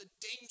preached on the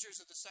dangers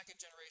of the second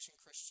generation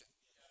Christian.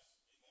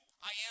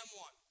 I am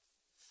one.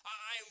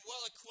 I am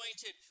well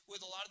acquainted with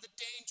a lot of the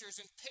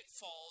dangers and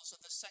pitfalls of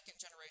the second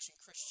generation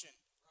Christian.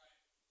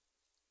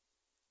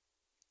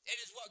 It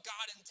is what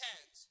God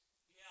intends.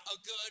 A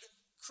good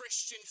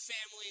Christian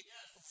family,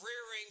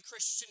 rearing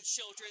Christian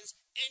children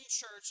in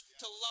church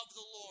to love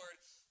the Lord.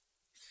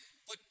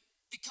 But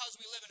because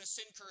we live in a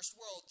sin-cursed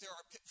world, there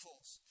are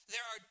pitfalls.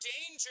 There are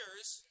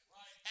dangers,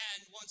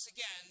 and once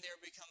again,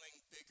 they're becoming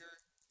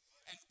bigger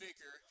and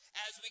bigger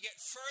as we get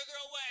further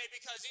away,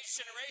 because each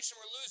generation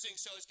we're losing,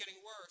 so it's getting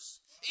worse.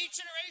 Each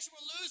generation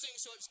we're losing,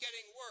 so it's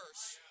getting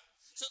worse.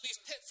 So these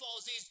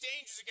pitfalls, these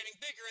dangers are getting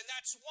bigger, and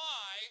that's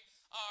why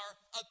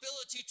our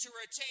ability to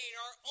retain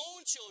our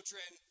own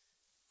children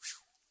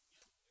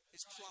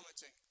is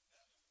plummeting.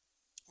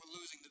 We're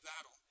losing the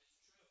battle.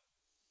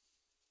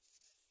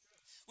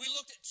 We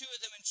looked at two of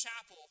them in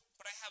chapel,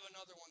 but I have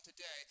another one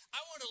today.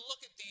 I want to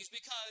look at these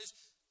because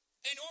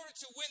in order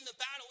to win the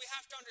battle, we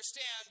have to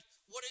understand,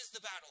 what is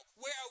the battle?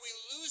 Where are we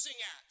losing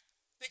at?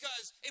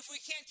 Because if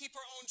we can't keep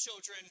our own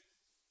children,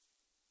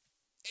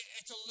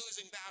 it's a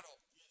losing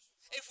battle.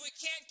 If we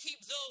can't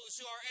keep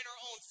those who are in our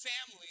own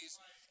families,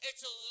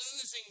 it's a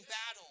losing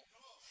battle.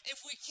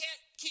 If we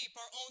can't keep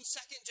our own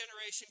second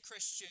generation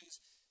Christians,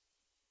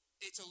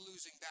 it's a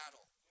losing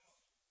battle.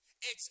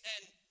 It's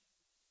a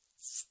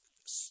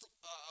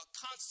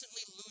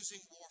constantly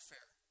losing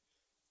warfare.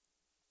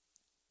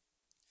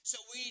 So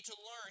we need to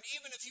learn,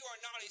 even if you are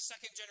not a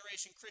second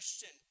generation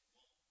Christian,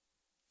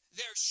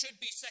 there should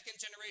be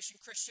second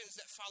generation Christians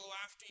that follow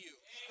after you.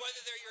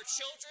 Whether they're your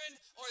children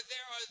or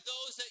there are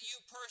those that you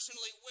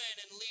personally win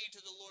and lead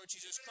to the Lord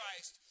Jesus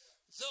Christ.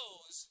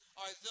 Those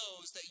are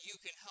those that you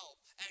can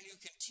help and you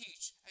can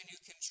teach and you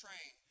can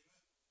train.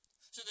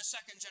 So the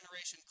second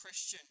generation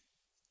Christian.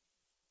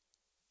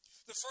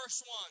 The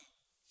first one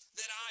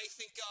that I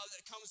think of,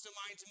 that comes to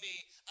mind to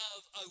me,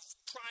 of a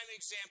prime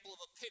example of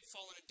a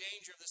pitfall and a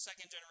danger of the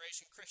second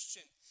generation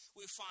Christian,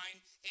 we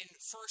find in 1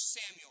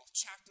 Samuel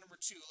chapter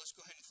number 2. Let's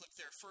go ahead and flip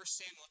there. 1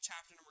 Samuel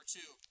chapter number 2.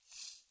 1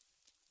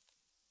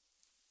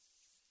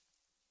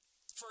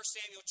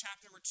 Samuel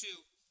chapter number 2.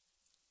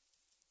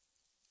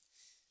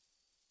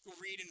 We'll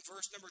read in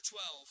verse number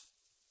 12.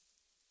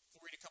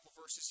 We'll read a couple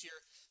verses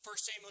here. 1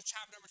 Samuel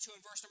chapter number 2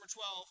 and verse number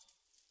 12.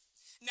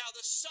 Now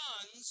the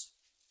sons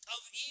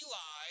of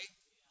Eli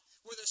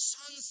were the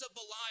sons of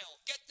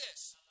Belial. Get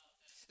this.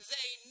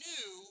 They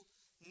knew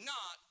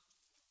not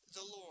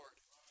the Lord.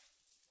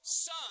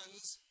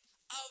 Sons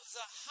of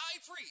the high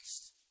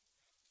priest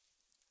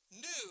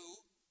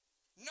knew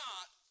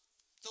not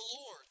the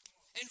Lord.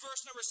 In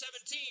verse number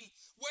 17,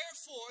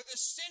 wherefore the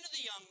sin of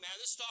the young man,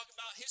 this is talking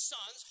about his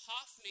sons,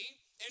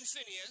 Hophni and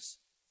Phinehas,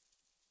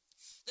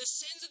 the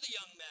sins of the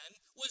young men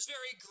was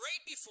very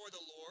great before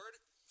the Lord,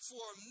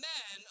 for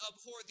men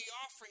abhorred the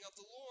offering of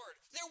the Lord.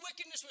 Their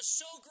wickedness was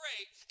so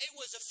great, it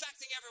was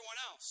affecting everyone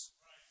else.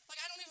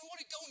 Like, I don't even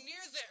want to go near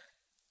there,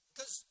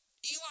 because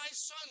Eli's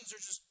sons are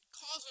just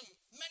causing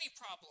many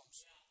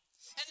problems.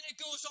 And then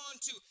it goes on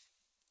to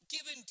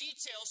give in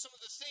detail some of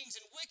the things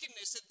and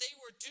wickedness that they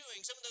were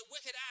doing, some of the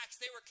wicked acts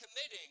they were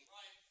committing.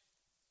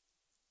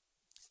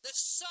 The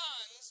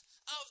sons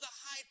of the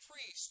high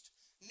priest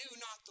knew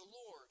not the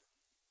Lord.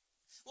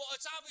 Well,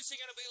 it's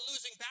obviously going to be a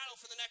losing battle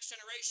for the next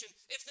generation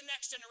if the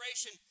next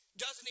generation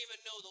doesn't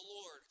even know the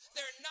Lord.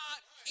 They're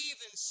not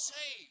even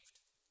saved.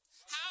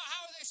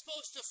 How are they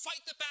supposed to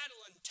fight the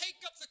battle and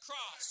take up the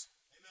cross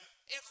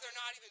if they're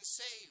not even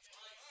saved?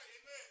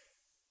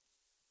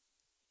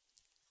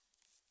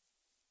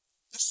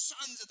 The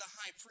sons of the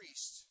high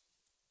priest.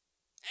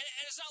 And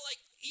it's not like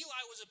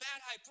Eli was a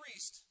bad high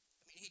priest.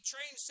 I mean, he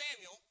trained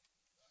Samuel.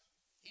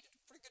 He did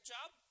a pretty good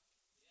job.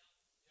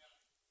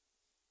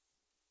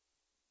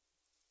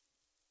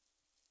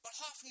 But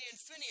Hophni and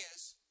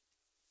Phinehas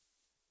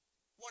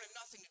wanted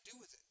nothing to do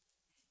with it.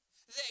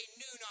 They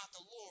knew not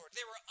the Lord.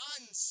 They were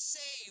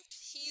unsaved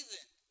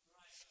heathen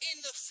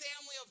in the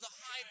family of the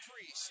high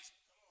priest.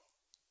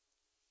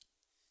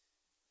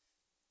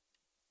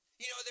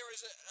 There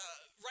was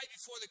right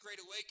before the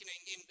Great Awakening,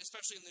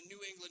 especially in the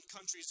New England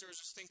countries, there was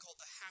this thing called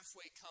the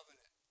halfway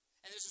covenant.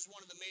 And this is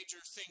one of the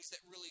major things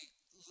that really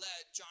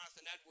led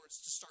Jonathan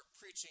Edwards to start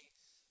preaching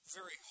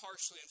very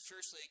harshly and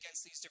fiercely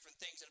against these different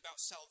things and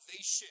about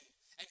salvation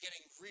and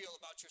getting real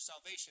about your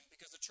salvation,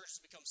 because the church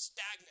has become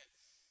stagnant,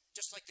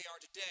 just like they are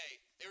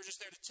today. They were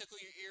just there to tickle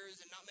your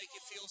ears and not make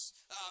you feel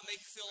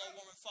all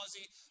warm and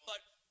fuzzy.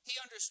 But he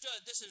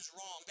understood this is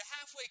wrong. The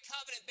halfway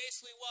covenant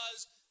basically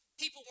was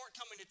people weren't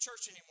coming to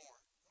church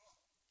anymore.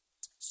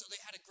 So they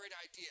had a great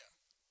idea.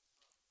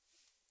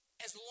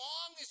 As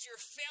long as your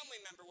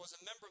family member was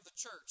a member of the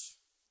church,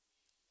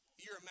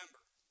 you're a member.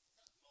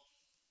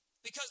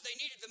 Because they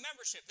needed the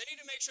membership. They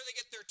needed to make sure they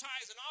get their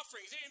tithes and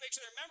offerings. They needed to make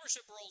sure their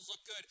membership rolls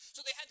look good.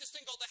 So they had this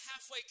thing called the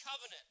halfway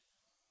covenant.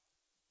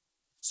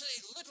 So they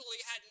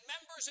literally had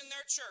members in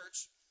their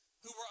church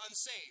who were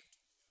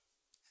unsaved.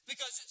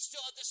 Because it's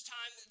still at this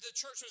time, the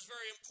church was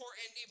very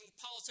important, even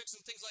politics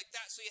and things like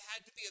that, so you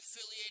had to be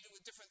affiliated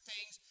with different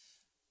things.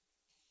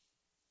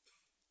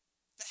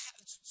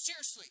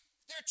 Seriously,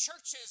 their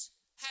churches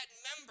had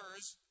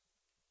members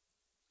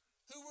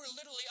who were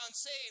literally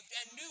unsaved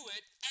and knew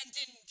it and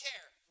didn't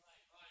care.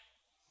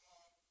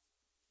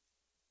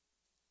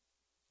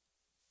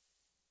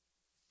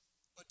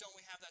 But don't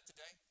we have that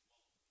today?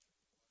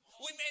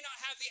 We may not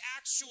have the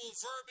actual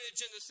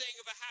verbiage and the thing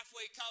of a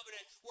halfway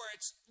covenant where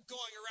it's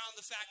going around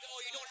the fact that,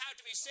 you don't have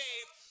to be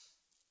saved,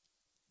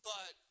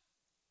 but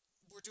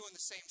we're doing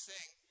the same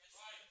thing.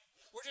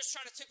 We're just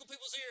trying to tickle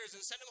people's ears and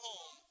send them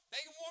home,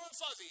 make them warm and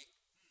fuzzy.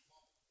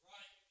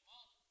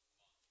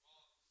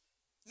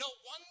 No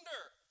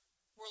wonder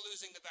we're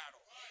losing the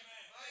battle.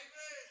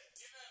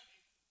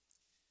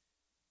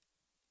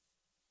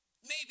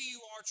 Maybe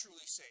you are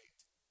truly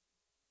saved,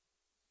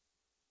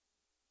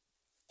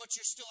 but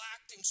you're still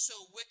acting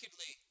so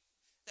wickedly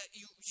that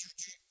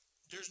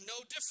there's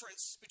no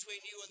difference between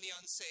you and the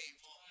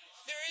unsaved.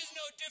 There is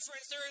no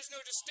difference. There is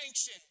no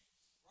distinction.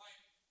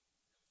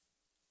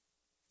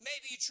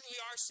 Maybe you truly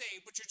are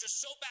saved, but you're just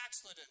so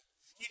backslidden.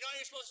 You know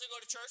you're supposed to go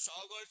to church, so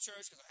I'll go to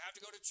church because I have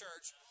to go to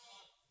church.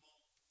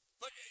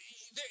 But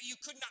you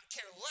could not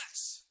care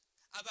less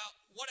about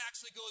what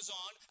actually goes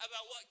on,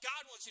 about what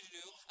God wants you to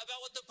do,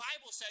 about what the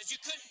Bible says. You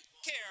couldn't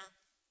care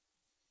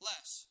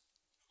less.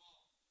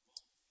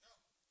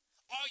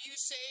 Are you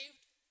saved?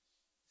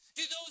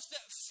 Do those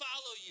that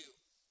follow you,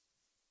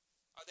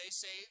 are they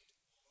saved?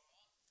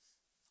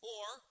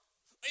 Or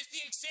is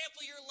the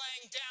example you're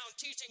laying down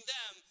teaching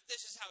them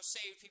this is how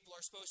saved people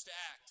are supposed to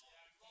act?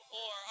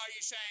 Or are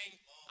you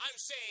saying, I'm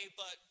saved,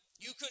 but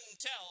you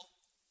couldn't tell?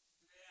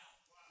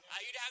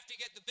 You'd have to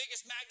get the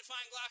biggest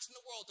magnifying glass in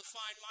the world to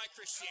find my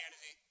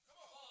Christianity.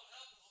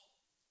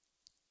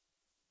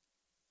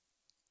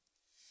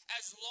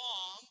 As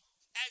long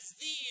as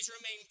these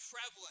remain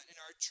prevalent in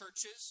our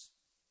churches,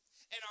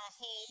 in our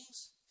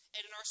homes,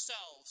 and in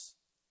ourselves,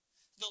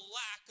 the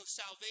lack of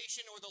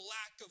salvation or the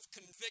lack of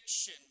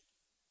conviction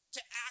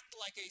to act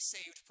like a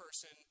saved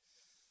person,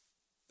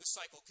 the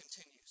cycle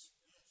continues.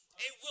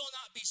 It will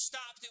not be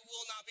stopped. It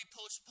will not be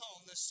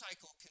postponed. The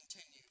cycle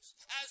continues.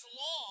 As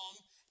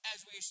long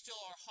as we still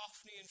are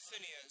Hophni and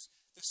Phinehas,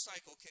 the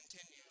cycle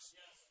continues.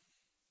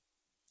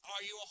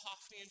 Are you a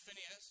Hophni and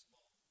Phinehas?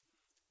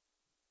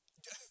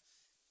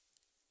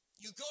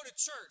 You go to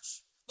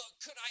church, but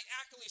could I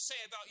accurately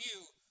say about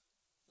you,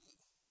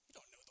 you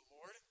don't know the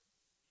Lord?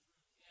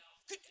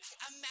 Could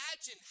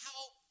imagine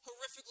how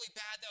horrifically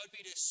bad that would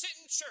be to sit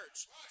in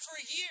church for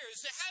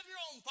years, to have your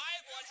own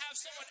Bible and have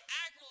someone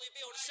accurately be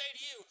able to say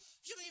to you,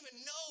 you don't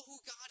even know who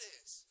God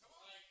is.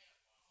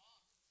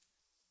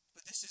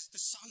 But this is the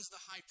son's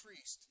the high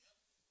priest.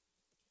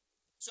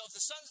 So if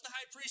the son's the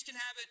high priest can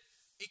have it,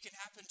 it can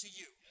happen to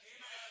you.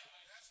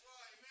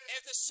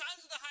 If the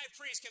sons of the high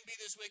priest can be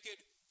this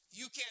wicked,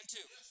 you can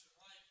too.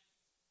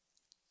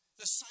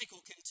 The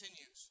cycle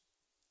continues.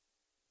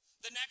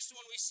 The next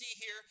one we see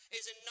here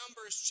is in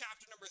Numbers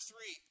chapter number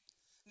 3.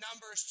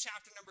 Numbers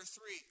chapter number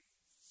 3.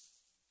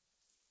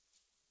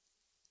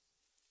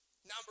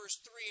 Numbers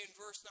 3 and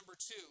verse number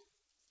 2.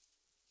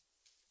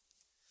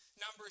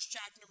 Numbers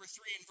chapter number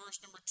 3 and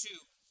verse number 2.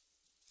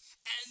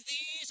 And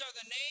these are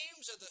the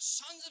names of the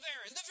sons of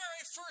Aaron, the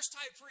very first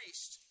high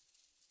priest.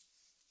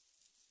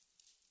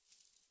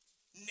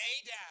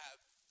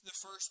 Nadab, the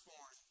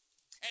firstborn,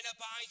 and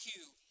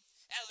Abihu,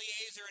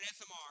 Eleazar, and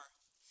Ithamar.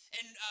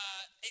 In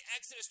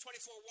Exodus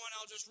 24:1,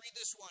 I'll just read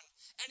this one.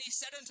 And he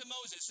said unto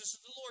Moses, this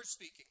is the Lord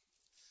speaking.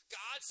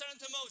 God said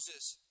unto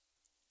Moses,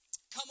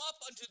 come up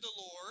unto the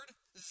Lord,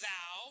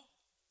 thou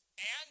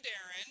and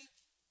Aaron,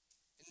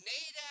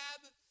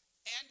 Nadab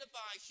and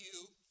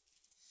Abihu,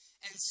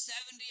 and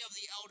 70 of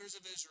the elders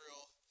of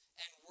Israel,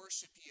 and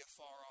worship ye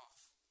afar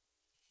off.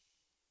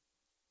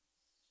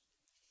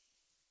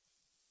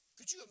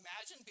 Could you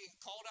imagine being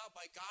called out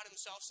by God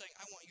himself saying,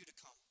 I want you to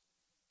come.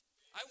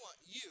 I want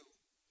you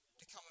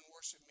to come and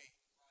worship me.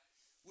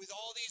 With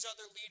all these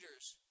other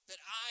leaders that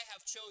I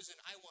have chosen,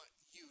 I want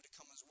you to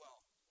come as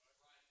well.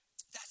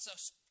 That's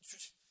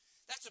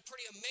a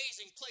pretty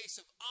amazing place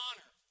of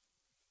honor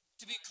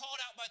To be called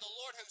out by the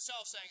Lord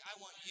himself saying, I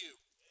want you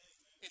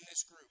in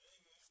this group.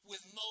 With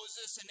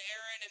Moses and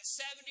Aaron and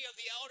 70 of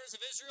the elders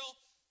of Israel,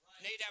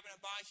 Nadab and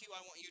Abihu,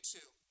 I want you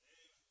too.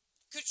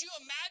 Could you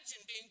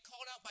imagine being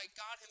called out by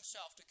God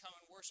himself to come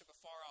and worship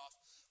afar off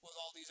with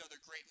all these other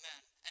great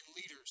men and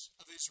leaders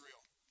of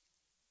Israel?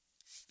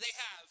 They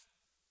have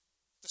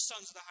the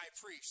sons of the high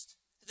priest.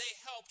 They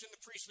helped in the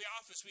priestly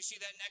office. We see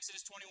that in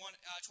Exodus 28:1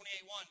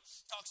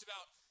 talks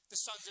about the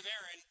sons of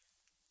Aaron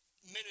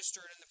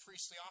ministered in the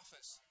priestly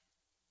office.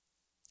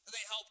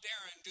 They helped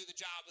Aaron do the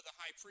job of the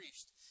high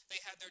priest.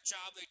 They had their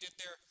job. They did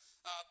their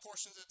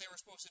portions that they were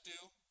supposed to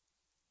do.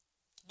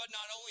 But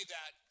not only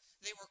that,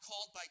 they were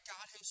called by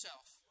God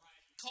himself.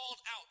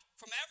 Called out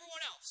from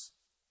everyone else.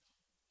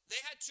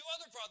 They had 2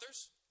 other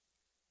brothers,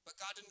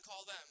 but God didn't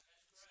call them.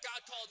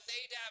 God called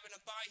Nadab and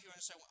Abihu and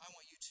said, I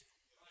want you too.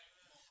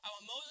 I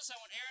want Moses, I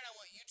want Aaron, I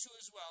want you two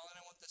as well, and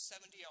I want the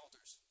 70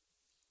 elders.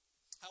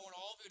 I want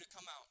all of you to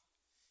come out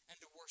and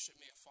to worship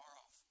me afar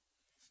off.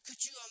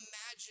 Could you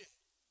imagine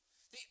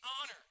the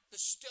honor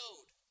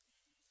bestowed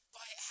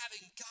by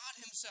having God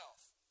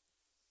himself?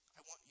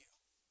 I want you.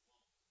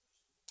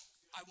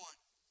 I want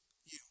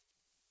you.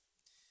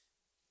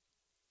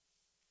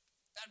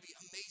 That'd be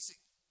amazing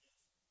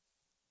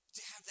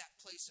to have that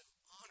place of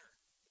honor.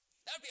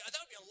 That would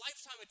be a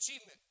lifetime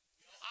achievement.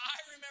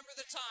 I remember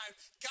the time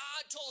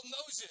God told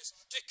Moses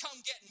to come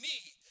get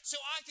me so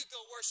I could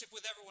go worship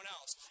with everyone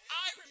else.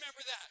 I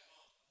remember that.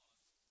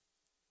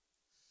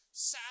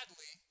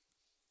 Sadly,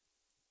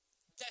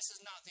 this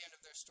is not the end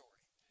of their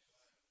story.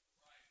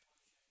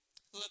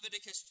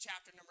 Leviticus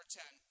chapter number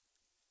 10.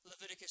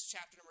 Leviticus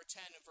chapter number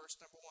 10 and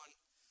verse number 1.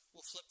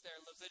 We'll flip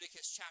there.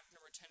 Leviticus chapter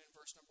number 10 and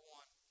verse number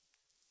 1.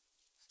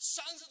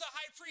 Sons of the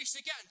high priest,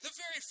 again, the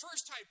very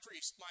first high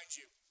priest, mind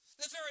you.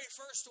 The very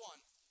first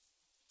one.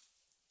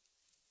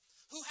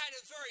 Who had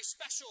a very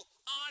special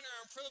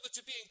honor and privilege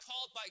of being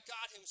called by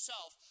God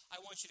himself.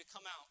 I want you to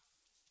come out.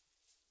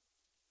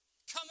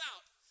 Come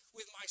out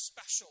with my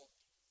special,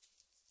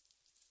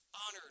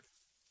 honored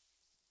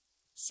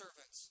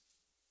servants.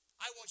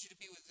 I want you to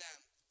be with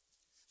them.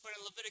 But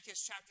in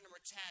Leviticus chapter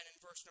number 10 and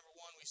verse number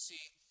 1 we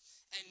see,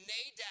 and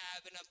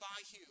Nadab and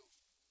Abihu,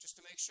 just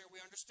to make sure we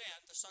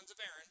understand, the sons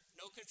of Aaron,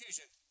 no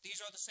confusion,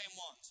 these are the same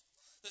ones.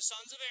 The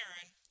sons of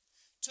Aaron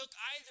took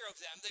either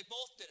of them, they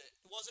both did it.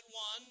 It wasn't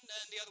one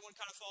and the other one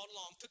kind of followed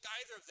along. Took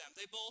either of them,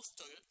 they both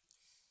took it,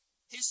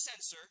 his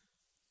censer,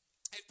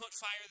 and put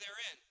fire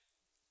therein,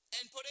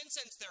 and put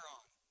incense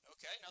thereon.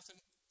 Okay, nothing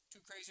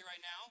too crazy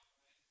right now.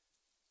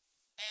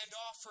 And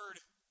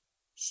offered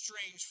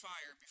strange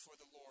fire before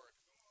the Lord,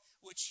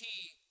 which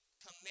he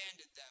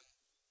commanded them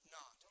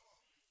not.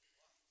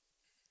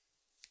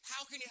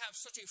 How can you have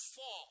such a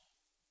fall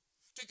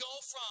to go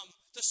from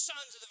the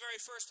sons of the very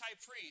first high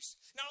priest,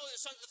 not only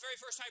the sons of the very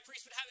first high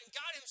priest, but having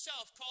God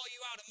himself call you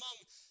out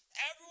among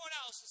everyone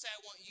else and say, I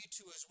want you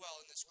to as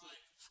well in this group.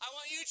 I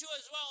want you to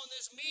as well in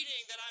this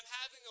meeting that I'm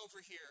having over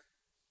here.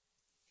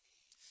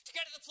 To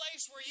get to the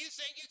place where you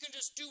think you can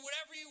just do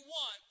whatever you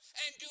want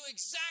and do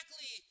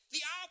exactly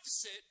the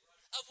opposite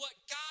of what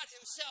God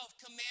himself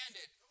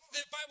commanded.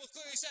 The Bible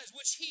clearly says,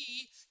 which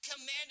he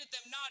commanded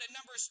them not. In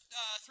Numbers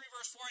 3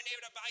 verse 4, and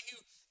Nadab and Abihu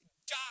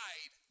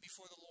died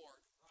before the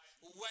Lord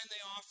when they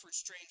offered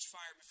strange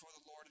fire before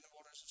the Lord in the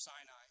wilderness of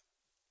Sinai.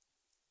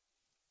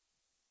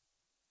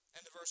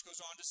 And the verse goes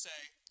on to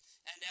say,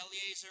 and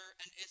Eleazar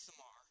and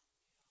Ithamar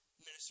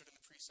ministered in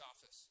the priest's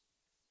office.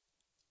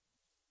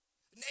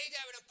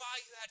 Nadab and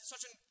Abihu had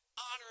such an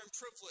honor and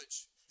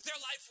privilege. Their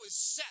life was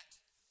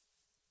set.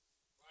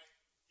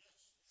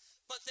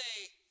 But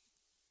they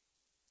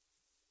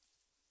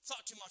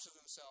thought too much of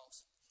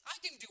themselves. I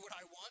can do what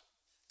I want.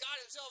 God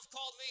himself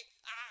called me.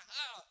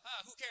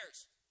 Who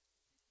cares?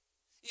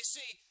 You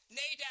see,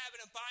 Nadab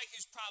and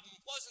Abihu's problem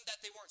wasn't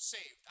that they weren't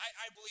saved.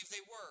 I believe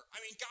they were.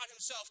 I mean, God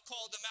himself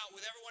called them out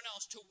with everyone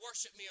else to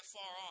worship me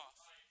afar off.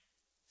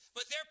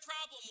 But their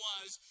problem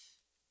was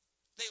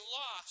they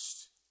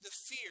lost the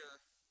fear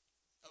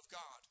of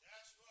God.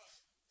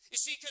 You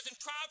see, because in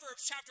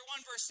Proverbs chapter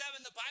 1 verse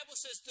 7, the Bible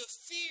says, the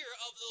fear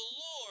of the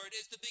Lord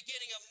is the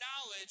beginning of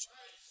knowledge,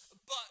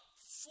 but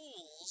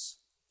fools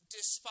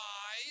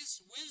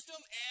despise wisdom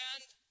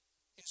and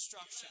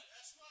instruction.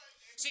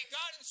 See,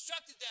 God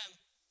instructed them,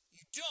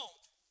 you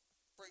don't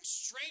bring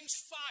strange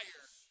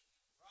fire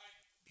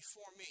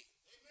before me.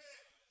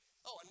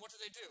 Oh, and what did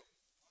they do?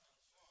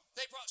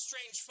 They brought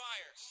strange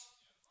fire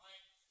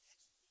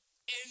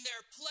in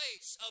their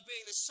place of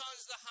being the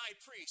sons of the high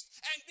priest.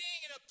 And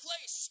being in a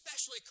place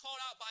specially called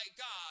out by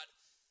God,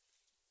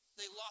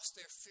 they lost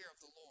their fear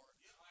of the Lord.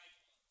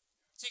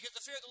 See, because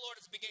the fear of the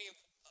Lord is the beginning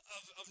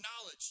of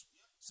knowledge.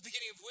 It's the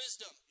beginning of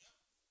wisdom.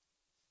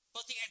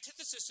 But the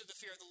antithesis of the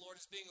fear of the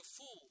Lord is being a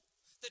fool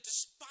that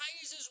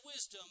despises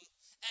wisdom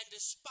and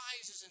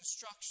despises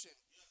instruction.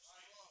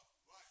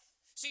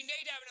 See,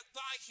 Nadab and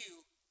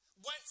Abihu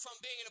went from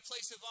being in a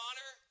place of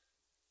honor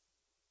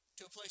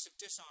to a place of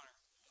dishonor.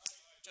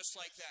 Just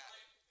like that.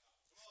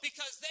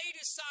 Because they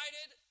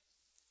decided,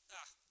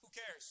 who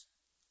cares?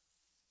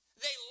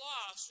 They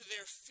lost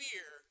their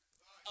fear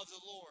of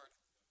the Lord.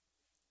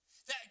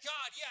 That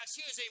God, yes,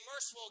 he is a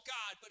merciful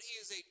God, but he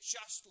is a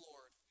just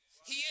Lord.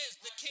 He is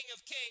the King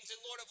of Kings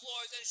and Lord of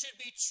Lords and should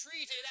be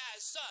treated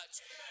as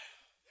such.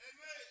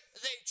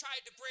 They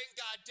tried to bring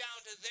God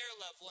down to their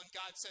level, and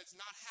God says,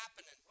 not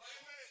happening.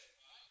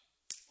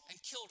 And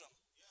killed him.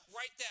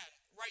 Right then,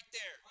 right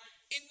there,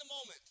 in the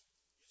moment.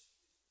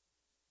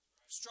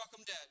 Struck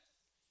him dead.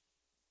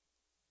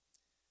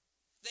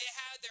 They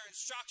had their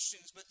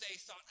instructions, but they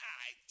thought,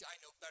 I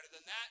know better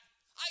than that.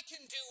 I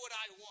can do what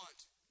I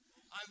want.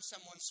 I'm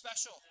someone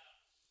special.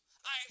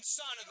 I am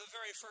son of the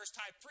very first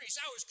high priest.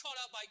 I was called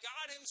out by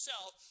God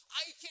himself.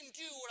 I can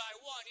do what I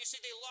want. You see,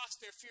 they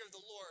lost their fear of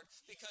the Lord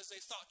because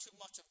they thought too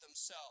much of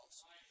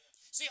themselves.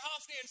 See,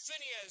 Hophni and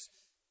Phinehas,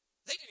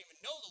 they didn't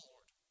even know the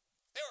Lord.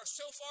 They were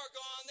so far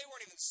gone, they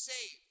weren't even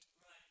saved.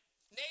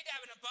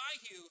 Nadab and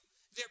Abihu,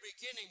 their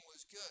beginning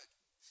was good.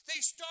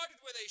 They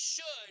started where they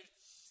should,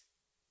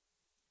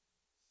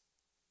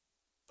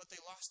 but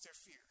they lost their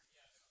fear.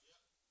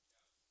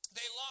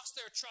 They lost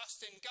their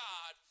trust in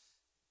God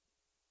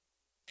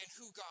and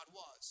who God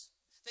was.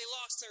 They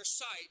lost their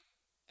sight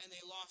and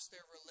they lost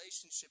their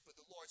relationship with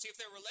the Lord. See, if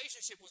their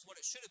relationship was what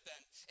it should have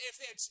been, if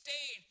they had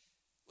stayed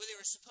where they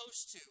were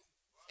supposed to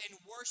in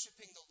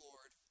worshiping the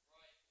Lord,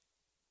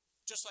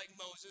 just like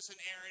Moses and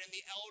Aaron and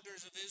the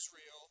elders of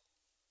Israel,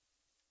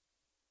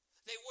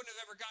 they wouldn't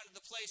have ever gotten to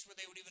the place where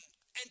they would even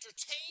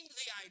entertain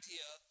the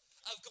idea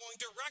of going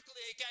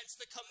directly against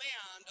the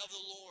command of the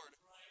Lord.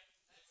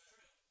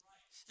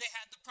 They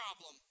had the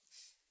problem.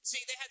 See,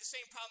 they had the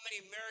same problem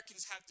many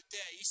Americans have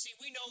today. You see,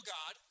 we know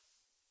God.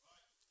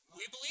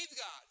 We believe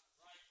God.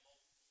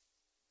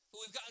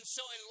 But we've gotten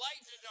so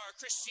enlightened in our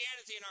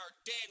Christianity in our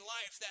day and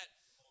life that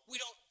we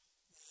don't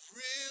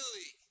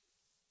really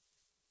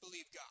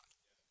believe God.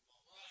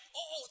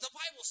 Oh, the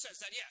Bible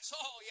says that, yes.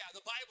 Oh, yeah,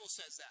 the Bible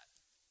says that.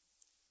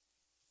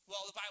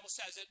 Well, the Bible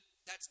says it,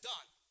 that's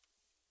done.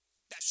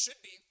 That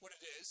should be what it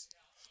is.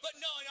 But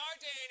no, in our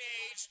day and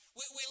age,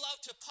 we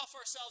love to puff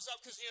ourselves up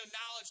because,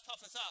 knowledge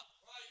puffeth up.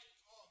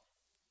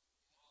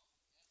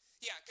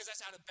 Yeah, because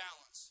that's out of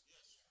balance.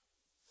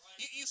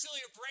 You fill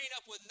your brain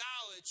up with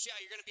knowledge, yeah,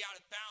 you're going to be out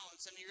of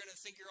balance, and you're going to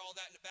think you're all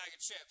that in a bag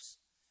of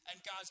chips. And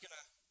God's going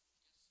to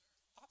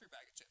pop your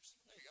bag of chips.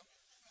 There you go.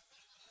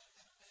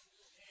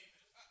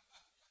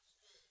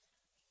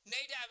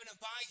 Nadab and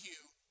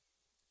Abihu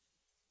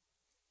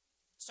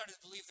started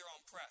to believe their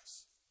own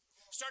press.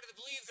 Started to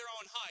believe their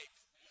own hype.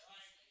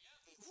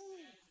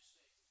 Ooh.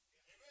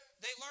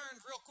 They learned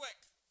real quick.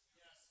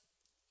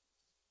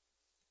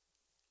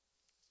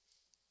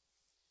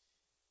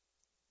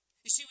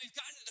 You see, we've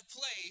gotten to the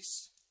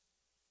place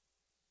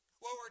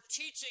where we're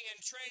teaching and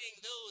training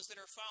those that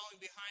are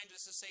following behind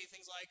us to say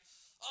things like,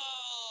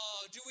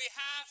 oh, do we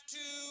have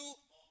to?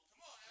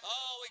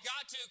 Oh, we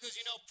got to because,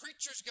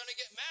 preacher's going to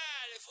get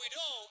mad if we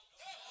don't.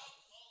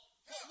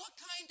 Well, what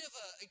kind of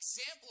an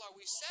example are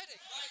we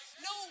setting?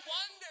 No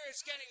wonder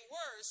it's getting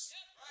worse.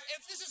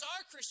 If this is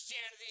our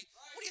Christianity,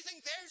 what do you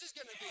think theirs is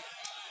going to be?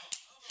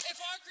 If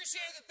our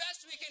Christianity, the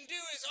best we can do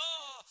is,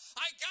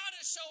 I got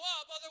to show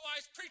up,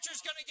 otherwise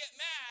preacher's going to get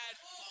mad.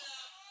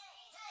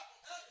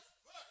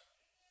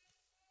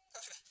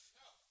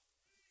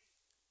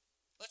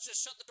 Let's just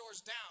shut the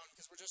doors down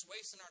because we're just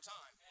wasting our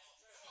time.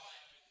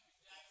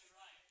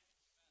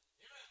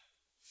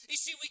 You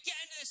see, we get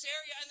into this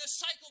area and the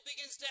cycle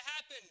begins to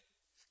happen.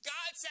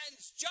 God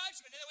sends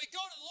judgment, and then we go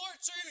to the Lord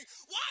screaming,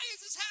 why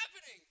is this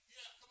happening?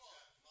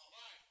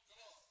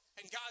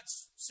 And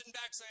God's sitting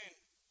back saying,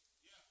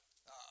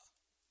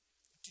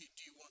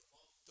 do you want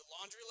the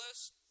laundry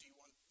list?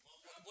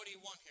 What do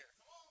you want here?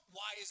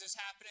 Why is this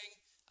happening?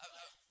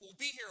 We'll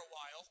be here a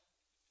while.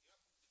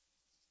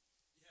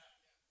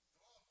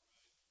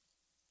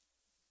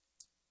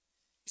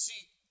 You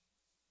see,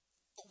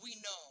 but we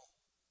know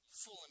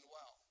full and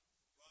well.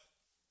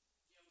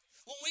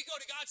 When we go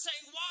to God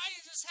saying, why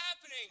is this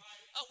happening?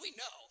 We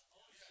know.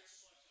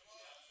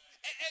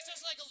 It's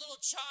just like a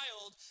little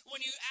child,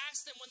 when you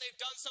ask them when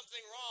they've done something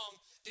wrong,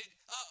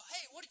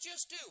 hey, what did you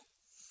just do?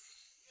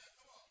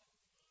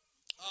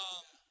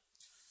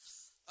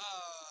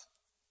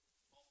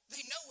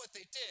 They know what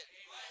they did.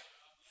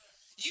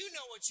 You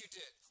know what you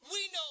did.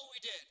 We know what we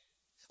did.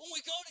 When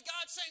we go to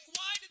God saying,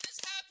 why did this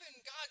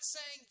happen? God's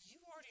saying, you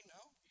already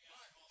know.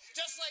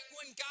 Just like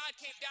when God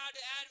came down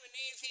to Adam and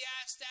Eve, he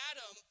asked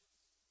Adam,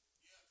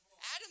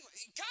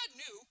 God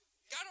knew.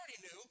 God already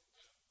knew.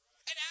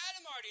 And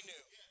Adam already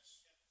knew.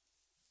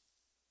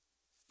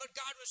 But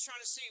God was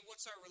trying to see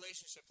what's our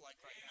relationship like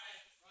right now.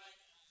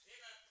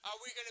 Are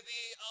we going to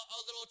be a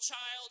little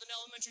child, an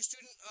elementary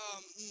student?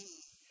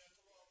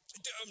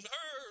 Damn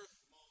her.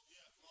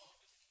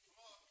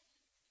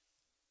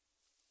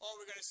 Or are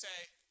we going to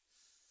say,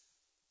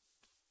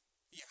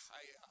 yeah,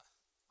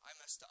 I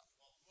messed up.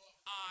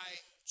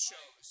 I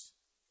chose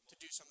to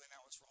do something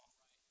that was wrong.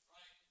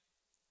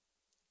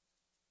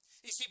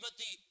 You see, but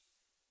the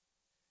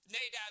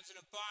Nadabs and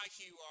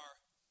Abihu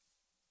are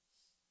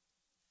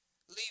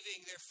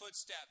leaving their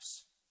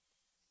footsteps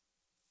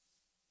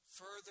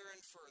further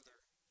and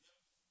further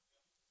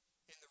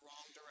in the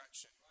wrong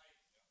direction.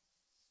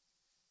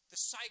 The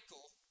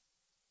cycle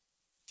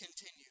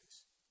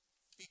continues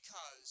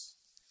because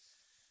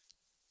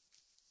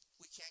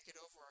we can't get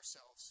over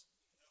ourselves.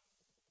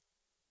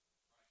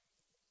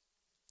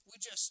 We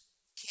just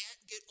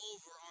can't get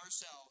over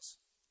ourselves.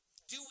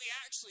 Do we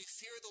actually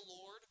fear the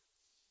Lord?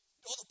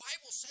 Oh, the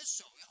Bible says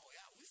so. Oh,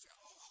 yeah, we fear.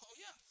 Oh,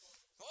 yeah.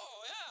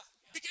 Oh, yeah.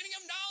 Beginning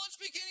of knowledge,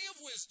 beginning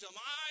of wisdom.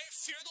 I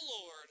fear the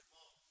Lord.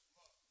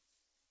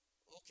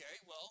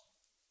 Okay, well,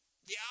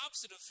 the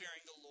opposite of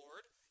fearing the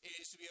Lord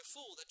is to be a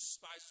fool that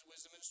despises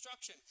wisdom and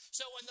instruction.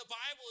 So when the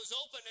Bible is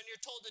open and you're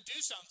told to do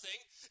something,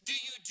 do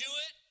you do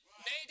it,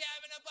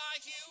 Nadab and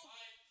Abihu?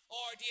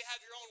 Or do you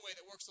have your own way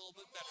that works a little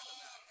bit better than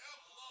that?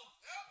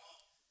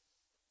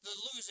 The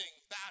losing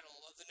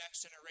battle of the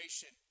next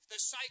generation. The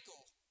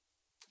cycle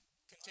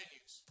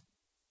continues.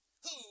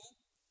 Who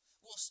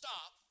will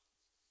stop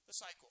the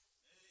cycle?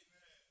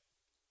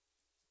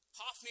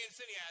 Hophni and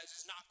Phinehas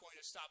is not going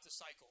to stop the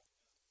cycle.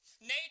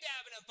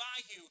 Nadab and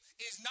Abihu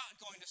is not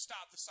going to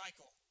stop the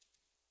cycle.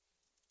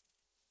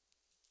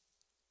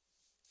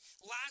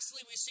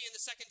 Lastly, we see in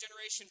the second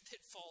generation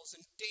pitfalls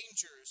and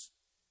dangers.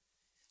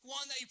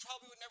 One that you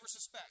probably would never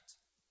suspect.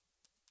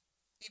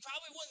 You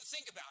probably wouldn't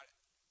think about it.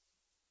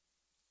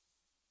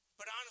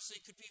 But honestly,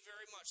 it could be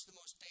very much the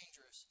most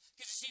dangerous.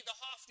 Because you see, the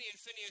Hophni and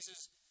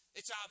Phinehas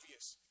it's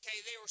obvious.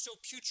 Okay, they were so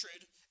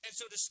putrid and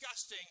so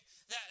disgusting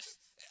that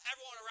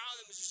everyone around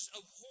them is just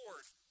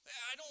abhorred.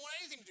 I don't want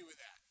anything to do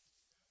with that.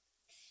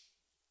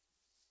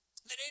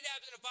 The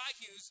Nadabs and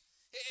Abihus,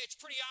 it's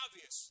pretty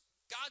obvious.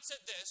 God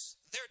said this,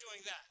 they're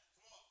doing that.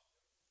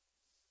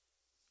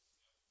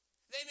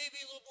 They may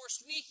be a little more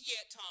sneaky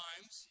at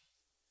times,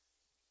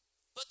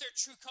 but their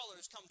true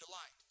colors come to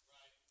light.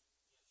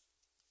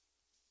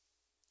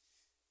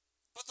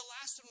 But the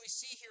last one we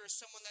see here is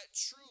someone that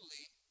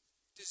truly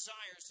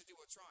desires to do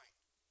what's right.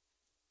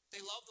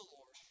 They love the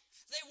Lord.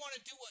 They want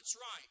to do what's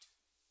right.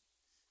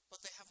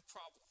 But they have a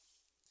problem.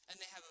 And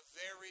they have a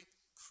very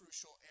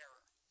crucial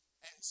error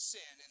and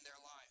sin in their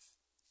life.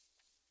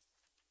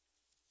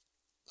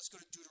 Let's go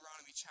to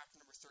Deuteronomy chapter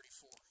number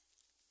 34.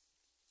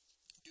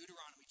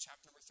 Deuteronomy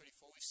chapter number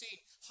 34. We've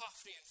seen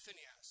Hophni and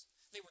Phinehas.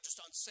 They were just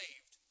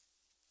unsaved.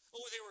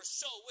 Oh, they were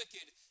so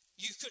wicked,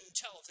 you couldn't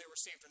tell if they were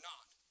saved or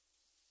not.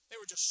 They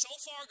were just so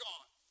far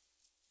gone.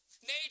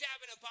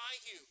 Nadab and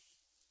Abihu,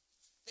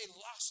 they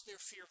lost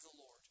their fear of the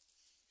Lord.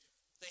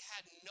 They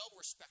had no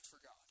respect for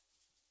God.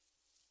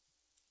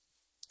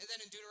 And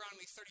then in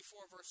Deuteronomy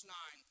 34, verse 9,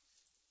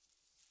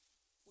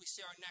 we see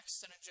our next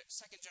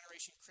second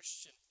generation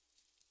Christian.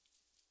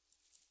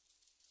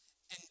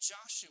 And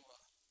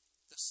Joshua,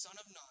 the son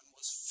of Nun,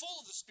 was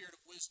full of the spirit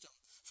of wisdom,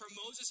 for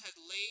Moses had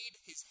laid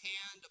his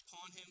hand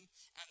upon him,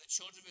 and the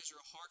children of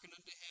Israel hearkened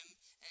unto him,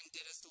 and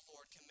did as the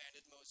Lord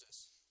commanded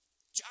Moses.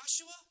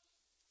 Joshua?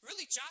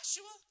 Really,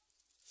 Joshua?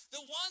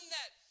 The one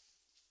that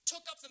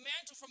took up the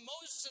mantle from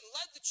Moses and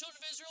led the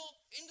children of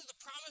Israel into the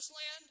promised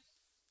land?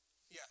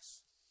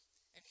 Yes.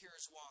 And here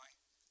is why.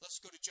 Let's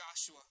go to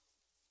Joshua,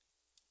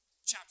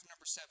 chapter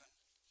number 7.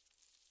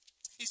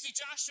 You see,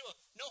 Joshua,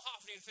 no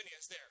Hophni and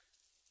Phinehas there.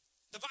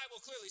 The Bible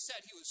clearly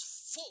said he was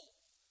full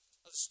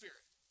of the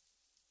Spirit.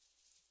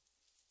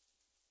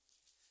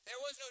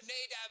 There was no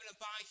Nadab and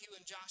Abihu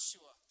and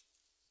Joshua.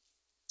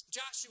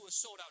 Joshua was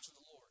sold out to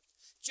the Lord.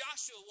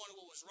 Joshua wanted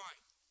what was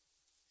right.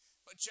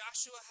 But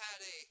Joshua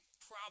had a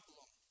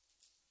problem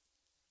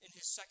in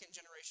his second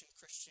generation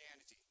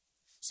Christianity.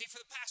 See, for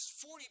the past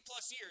 40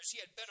 plus years, he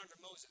had been under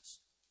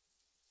Moses,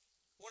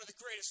 one of the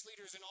greatest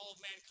leaders in all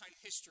of mankind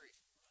history.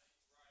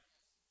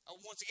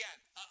 Once again,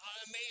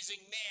 an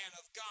amazing man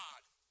of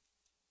God.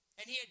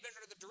 And he had been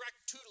under the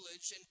direct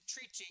tutelage and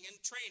teaching and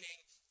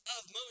training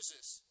of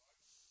Moses.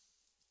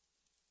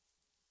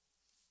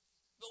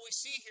 But we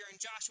see here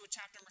in Joshua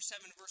chapter number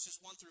 7, verses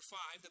 1 through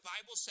 5, the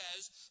Bible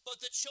says,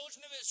 "But the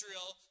children of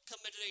Israel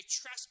committed a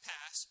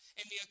trespass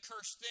in the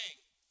accursed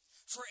thing.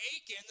 For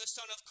Achan, the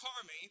son of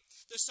Carmi,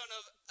 the son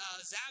of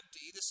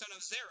Zabdi, the son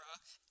of Zerah,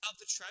 of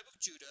the tribe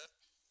of Judah,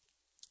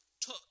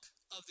 took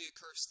of the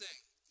accursed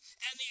thing.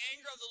 And the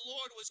anger of the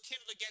Lord was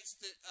kindled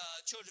against the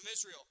children of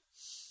Israel.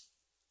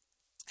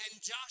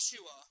 And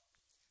Joshua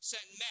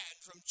sent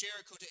men from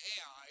Jericho to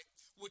Ai,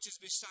 which is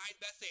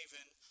beside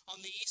Bethaven,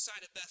 on the east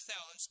side of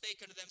Bethel, and spake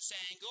unto them,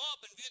 saying, Go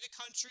up and view the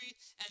country.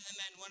 And the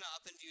men went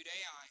up and viewed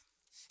Ai.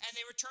 And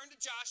they returned to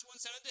Joshua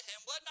and said unto him,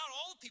 Let not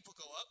all the people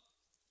go up,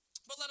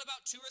 but let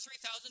about 2,000 or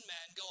 3,000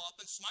 men go up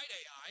and smite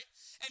Ai,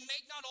 and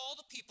make not all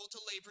the people to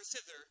labor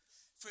thither,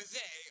 for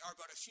they are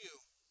but a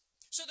few.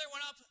 So there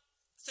went up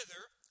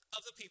thither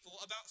of the people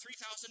about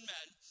 3,000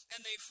 men,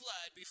 and they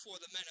fled before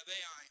the men of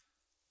Ai.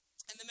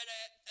 And the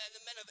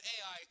men of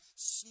Ai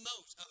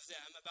smote of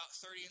them about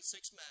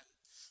 36 men.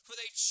 For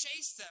they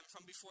chased them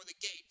from before the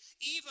gate,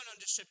 even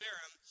unto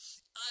Shebarim,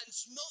 and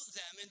smote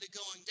them in the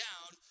going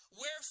down.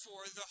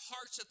 Wherefore the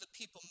hearts of the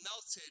people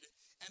melted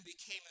and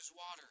became as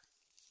water.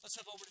 Let's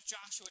hop over to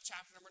Joshua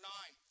chapter number 9.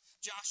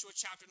 Joshua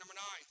chapter number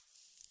 9.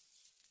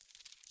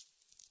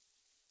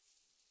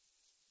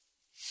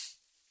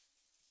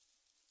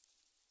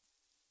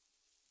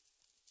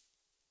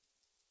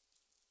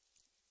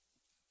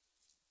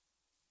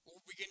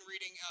 We'll begin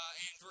reading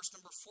in verse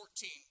number 14.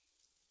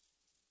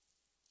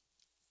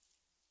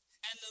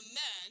 And the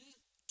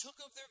men took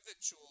of their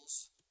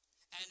victuals,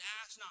 and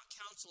asked not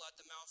counsel at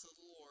the mouth of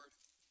the Lord.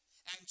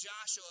 And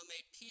Joshua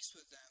made peace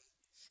with them,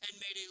 and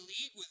made a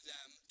league with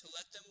them to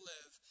let them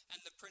live,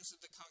 and the prince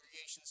of the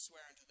congregation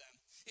swear unto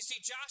them. You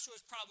see,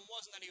 Joshua's problem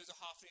wasn't that he was a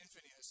Hophni and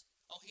Phinehas.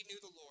 Oh, he knew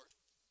the Lord.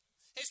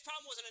 His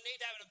problem wasn't a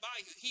Nadab and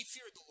Abihu. He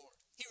feared the Lord.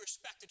 He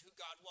respected who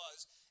God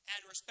was,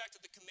 and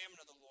respected the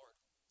commandment of the Lord.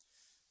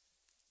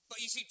 But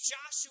you see,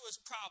 Joshua's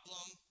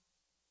problem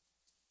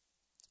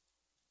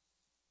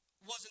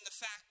wasn't the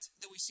fact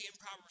that we see in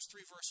Proverbs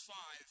 3 verse 5.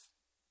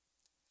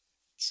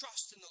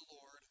 Trust in the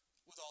Lord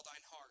with all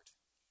thine heart,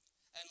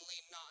 and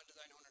lean not unto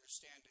thine own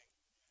understanding.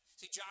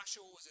 See,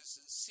 Joshua was as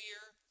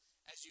sincere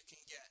as you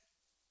can get,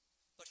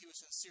 but he was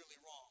sincerely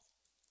wrong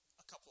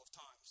a couple of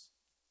times.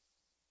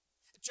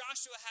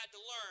 Joshua had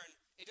to learn,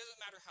 it doesn't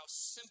matter how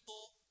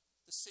simple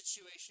the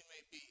situation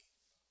may be.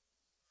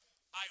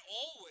 I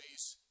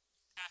always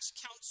ask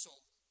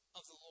counsel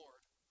of the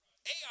Lord.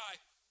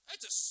 Ai,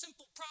 that's a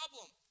simple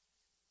problem.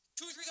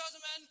 2,000 or 3,000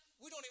 men,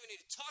 we don't even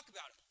need to talk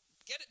about it.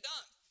 Get it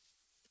done.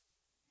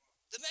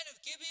 The men of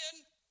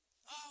Gibeon,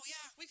 oh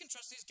yeah, we can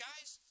trust these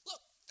guys.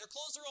 Look, their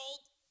clothes are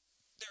old,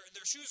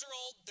 their shoes are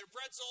old, their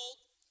bread's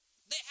old.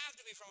 They have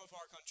to be from a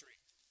far country.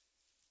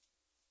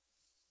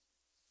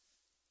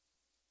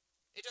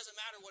 It doesn't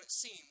matter what it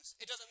seems.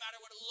 It doesn't matter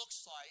what it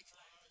looks like.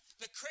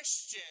 The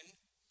Christian,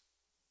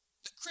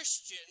 the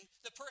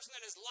person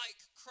that is like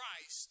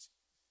Christ,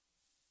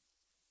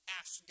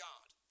 asks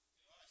God.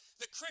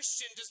 The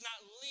Christian does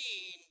not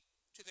lean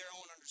to their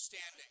own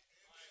understanding.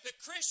 The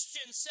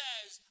Christian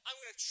says, I'm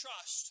going to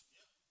trust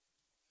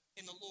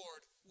in the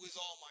Lord with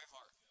all my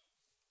heart.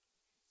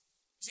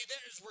 See,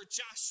 that is where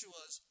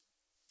Joshua's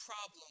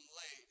problem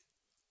laid.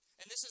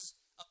 And this is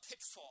a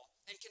pitfall,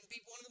 and can be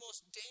one of the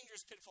most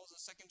dangerous pitfalls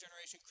of the second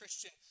generation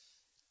Christian.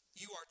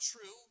 You are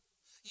true.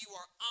 You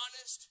are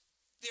honest.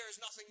 There is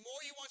nothing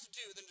more you want to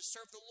do than to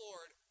serve the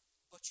Lord,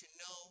 but you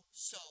know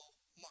so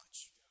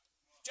much.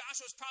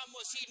 Joshua's problem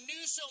was he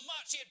knew so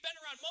much. He had been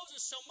around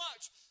Moses so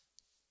much.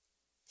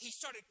 He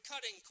started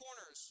cutting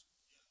corners.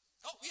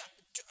 Oh, yeah,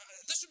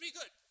 this would be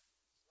good.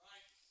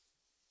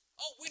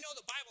 Oh, we know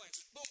the Bible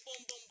answers. Boom,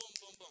 boom, boom, boom,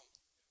 boom, boom.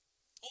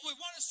 Oh, we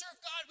want to serve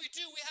God. We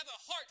do. We have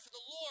a heart for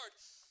the Lord.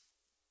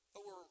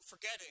 But we're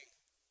forgetting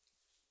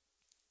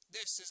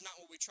this is not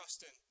what we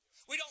trust in.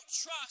 We don't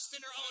trust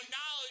in our own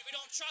knowledge. We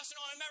don't trust in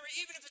our own memory.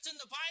 Even if it's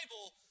in the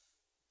Bible,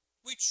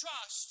 we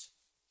trust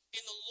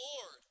in the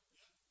Lord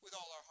with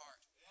all our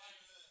heart.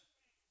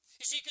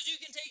 You see, because you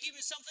can take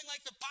even something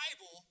like the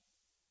Bible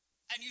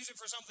and use it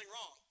for something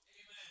wrong.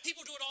 Amen.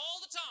 People do it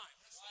all the time.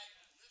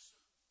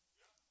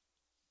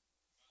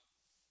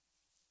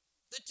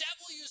 The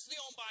devil used the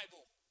own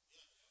Bible.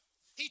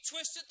 He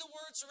twisted the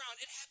words around.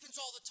 It happens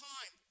all the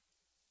time.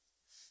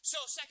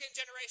 So, second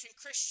generation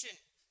Christian,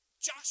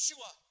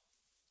 Joshua,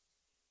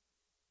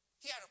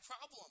 he had a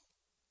problem.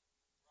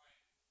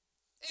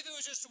 If it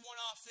was just a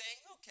one-off thing,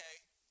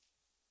 okay.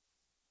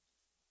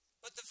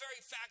 But the very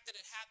fact that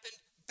it happened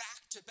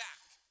back to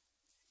back,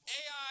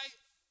 Ai,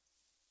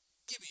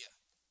 Gibeah,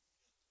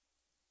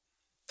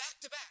 back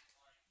to back.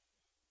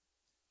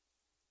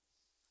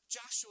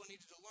 Joshua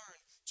needed to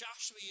learn.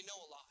 Joshua, you know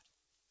a lot.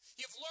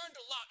 You've learned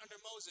a lot under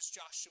Moses,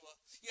 Joshua.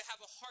 You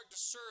have a heart to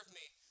serve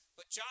me.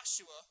 But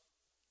Joshua,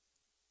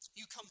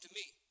 you come to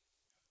me.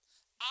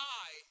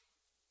 I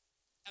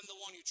am the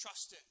one you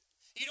trust in.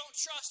 You don't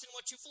trust in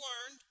what you've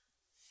learned.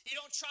 You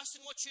don't trust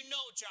in what you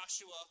know,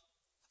 Joshua.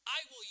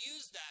 I will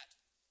use that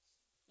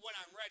when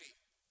I'm ready.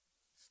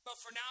 But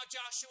for now,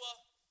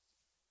 Joshua,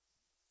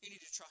 you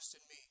need to trust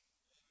in me.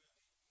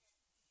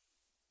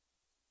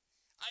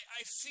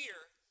 I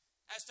fear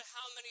as to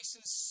how many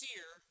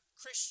sincere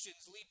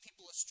Christians lead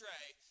people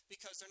astray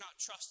because they're not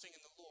trusting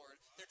in the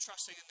Lord. They're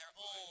trusting in their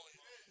own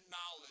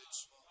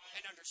knowledge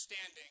and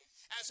understanding.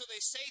 And so they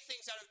say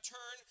things out of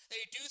turn,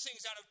 they do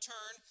things out of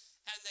turn,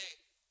 and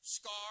they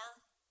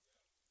scar,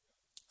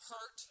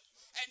 hurt,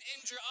 and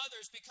injure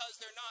others because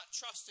they're not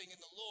trusting in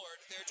the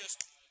Lord. They're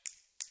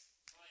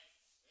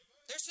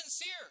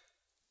sincere,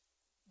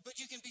 but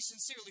you can be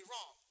sincerely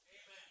wrong.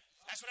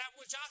 That's what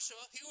happened with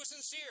Joshua. He was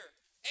sincere.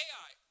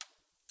 Ai,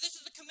 this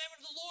is the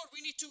commandment of the Lord.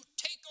 We need to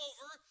take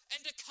over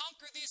and to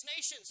conquer these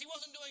nations. He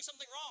wasn't doing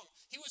something wrong.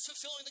 He was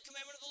fulfilling the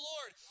commandment of the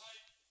Lord.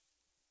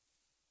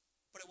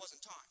 But it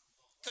wasn't time.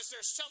 Because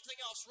there's something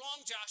else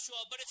wrong,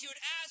 Joshua. But if you had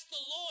asked the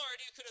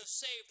Lord, you could have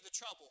saved the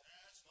trouble.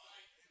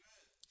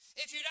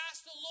 If you'd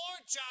asked the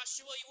Lord,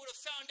 Joshua, you would have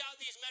found out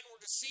these men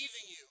were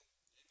deceiving you.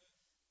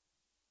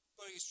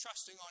 But he's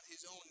trusting on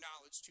his own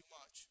knowledge too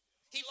much.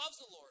 He loves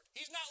the Lord.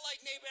 He's not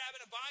like Nadab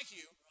and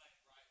Abihu.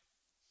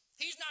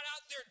 He's not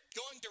out there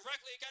going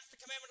directly against the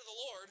commandment of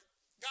the Lord.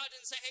 God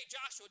didn't say, hey,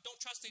 Joshua, don't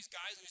trust these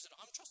guys. And he said,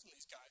 I'm trusting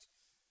these guys.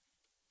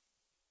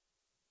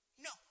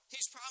 No,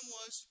 his problem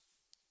was,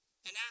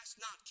 and ask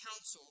not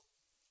counsel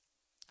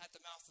at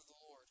the mouth of the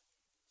Lord.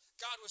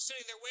 God was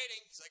sitting there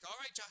waiting. He's like,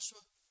 all right, Joshua,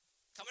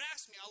 come and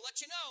ask me. I'll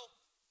let you know.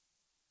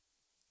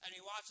 And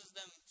he watches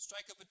them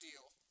strike up a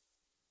deal.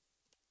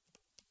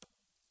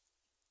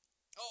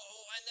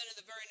 And then in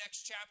the very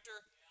next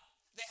chapter,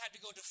 they had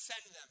to go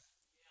defend them.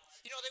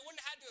 You know, they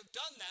wouldn't have had to have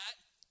done that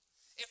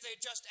if they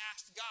had just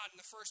asked God in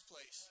the first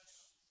place.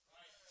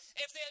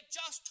 If they had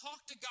just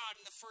talked to God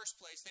in the first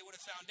place, they would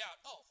have found out,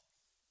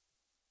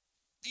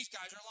 these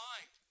guys are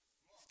lying.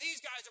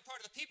 These guys are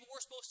part of the people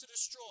we're supposed to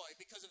destroy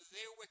because of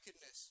their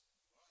wickedness.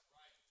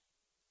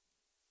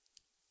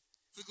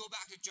 If we go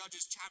back to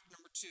Judges chapter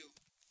number 2.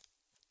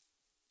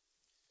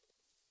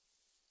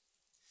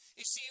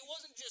 You see, it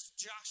wasn't just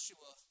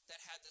Joshua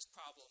that had this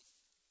problem.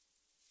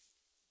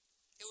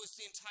 It was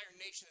the entire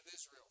nation of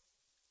Israel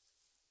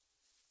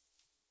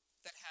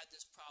that had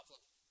this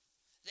problem.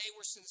 They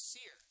were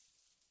sincere.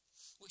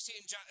 We see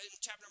in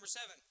chapter number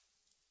 7,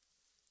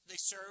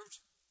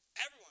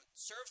 everyone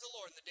served the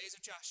Lord in the days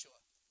of Joshua.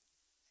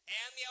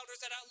 And the elders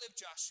that outlived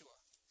Joshua.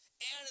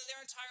 And in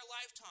their entire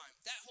lifetime,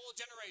 that whole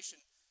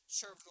generation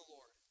served the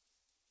Lord.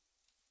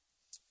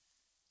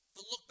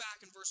 But look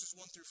back in verses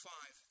 1 through 5.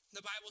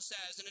 The Bible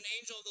says, "And an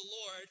angel of the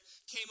Lord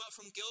came up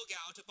from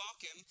Gilgal to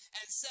Bochim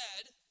and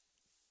said,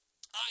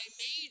 I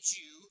made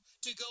you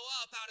to go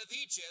up out of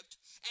Egypt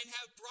and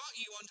have brought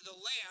you unto the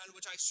land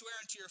which I swear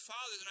unto your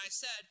fathers. And I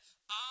said,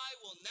 I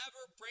will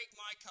never break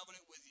my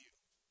covenant with you."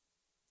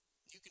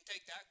 You can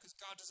take that because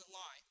God doesn't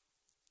lie.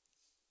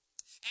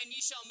 "And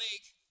ye shall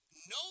make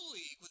no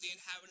league with the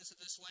inhabitants of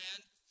this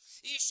land.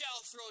 Ye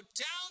shall throw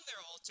down their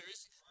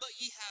altars, but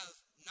ye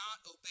have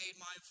not obeyed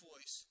my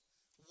voice.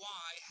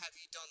 Why have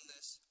ye done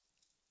this?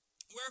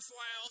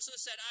 Wherefore I also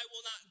said, I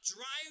will not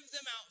drive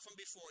them out from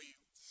before you,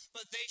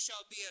 but they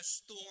shall be as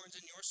thorns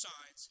in your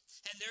sides,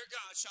 and their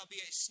God shall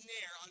be a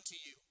snare unto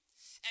you.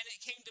 And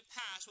it came to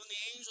pass, when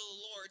the angel of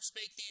the Lord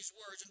spake these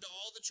words unto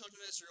all the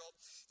children of Israel,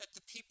 that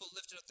the people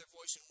lifted up their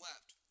voice and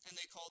wept. And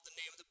they called the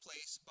name of the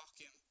place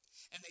Bochim,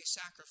 and they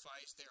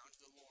sacrificed there unto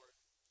the Lord."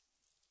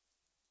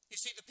 You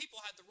see, the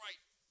people had the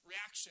right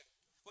reaction.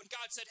 When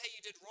God said, hey,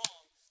 you did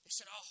wrong, they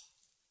said,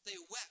 they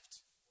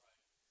wept.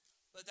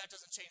 But that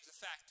doesn't change the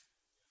fact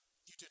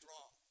you did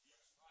wrong.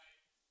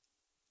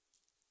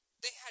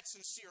 They had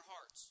sincere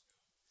hearts.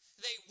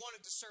 They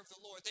wanted to serve the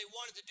Lord. They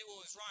wanted to do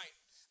what was right.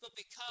 But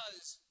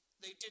because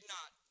they did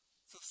not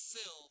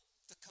fulfill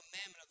the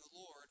commandment of the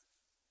Lord,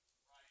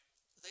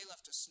 they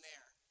left a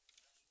snare.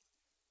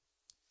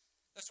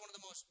 That's one of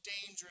the most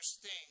dangerous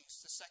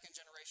things the second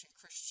generation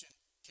Christian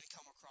can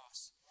come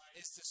across.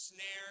 Is the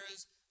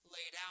snares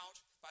laid out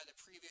by the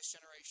previous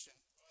generation.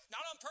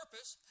 Not on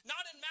purpose,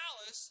 not in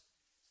malice,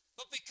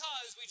 but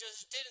because we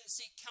just didn't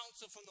seek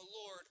counsel from the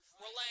Lord,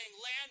 we're laying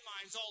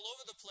landmines all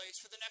over the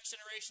place for the next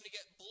generation to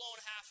get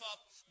blown half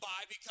up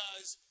by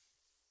because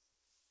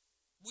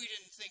we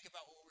didn't think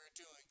about what we were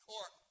doing.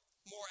 Or,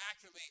 more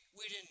accurately,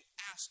 we didn't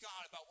ask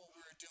God about what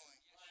we were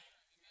doing.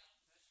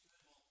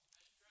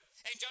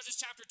 In Judges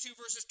chapter 2,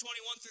 verses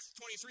 21 through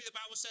 23, the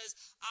Bible says,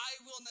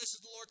 this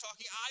is the Lord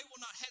talking, I will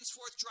not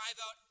henceforth drive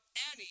out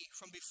any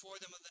from before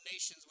them of the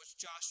nations which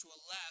Joshua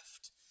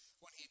left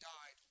when he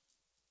died.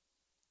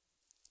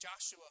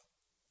 Joshua,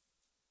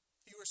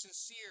 you were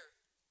sincere,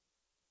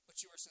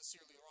 but you were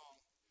sincerely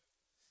wrong.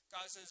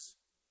 God says,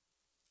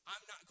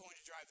 I'm not going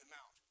to drive them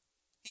out.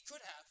 He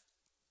could have,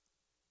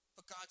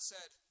 but God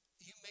said,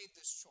 you made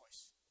this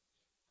choice.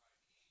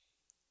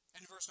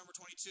 And verse number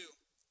 22,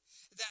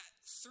 that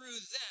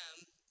through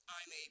them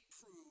I may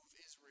prove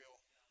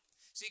Israel.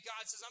 See,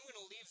 God says, I'm going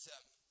to leave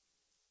them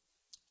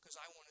because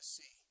I want to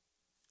see.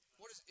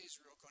 What is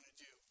Israel going to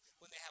do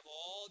when they have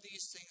all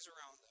these things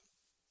around them?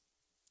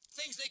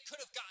 Things they could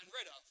have gotten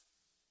rid of,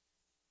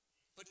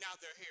 but now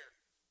they're here.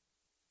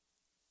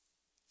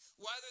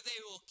 Whether they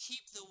will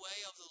keep the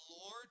way of the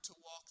Lord to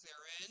walk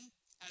therein,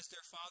 as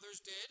their fathers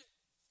did,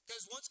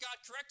 because once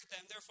God corrected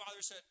them, their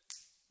father said,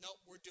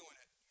 nope, we're doing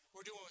it.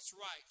 We're doing what's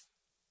right.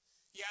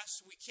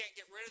 Yes, we can't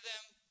get rid of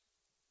them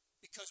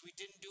because we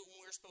didn't do it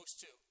when we were supposed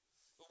to,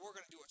 but we're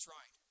going to do what's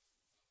right.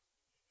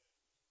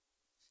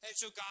 And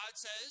so God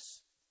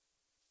says,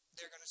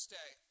 they're going to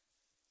stay.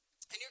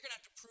 And you're going to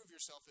have to prove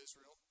yourself,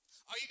 Israel.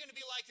 Are you going to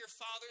be like your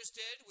fathers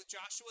did with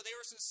Joshua? They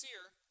were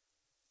sincere,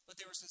 but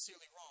they were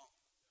sincerely wrong.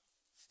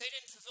 They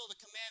didn't fulfill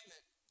the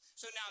commandment.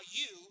 So now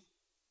you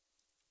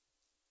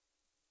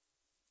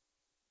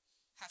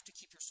have to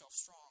keep yourself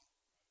strong.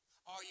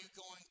 Are you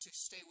going to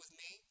stay with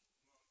me?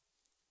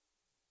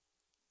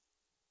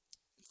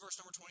 Verse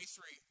number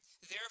 23.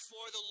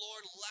 Therefore the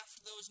Lord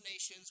left those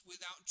nations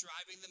without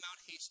driving them out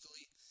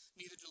hastily,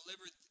 neither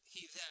delivered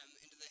he them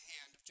into the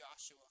hand of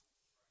Joshua.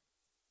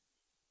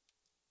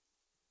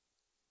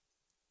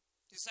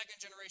 The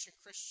second generation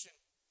Christian,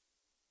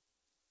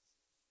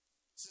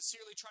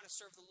 sincerely trying to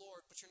serve the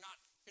Lord, but you're not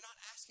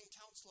asking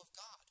counsel of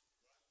God.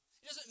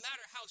 It doesn't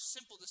matter how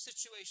simple the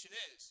situation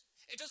is.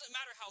 It doesn't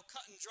matter how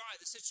cut and dry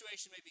the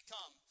situation may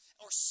become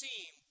or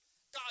seem.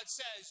 God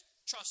says,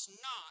 trust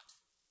not,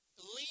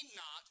 lean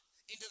not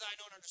into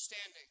thine own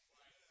understanding.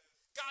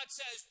 God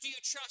says, do you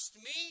trust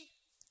me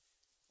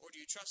or do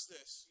you trust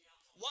this?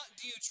 What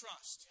do you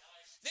trust?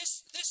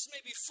 This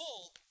may be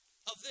full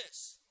of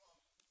this,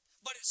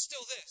 but it's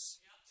still this.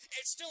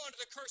 It's still under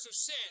the curse of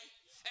sin.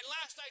 And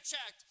last I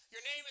checked, your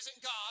name isn't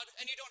God,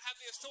 and you don't have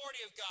the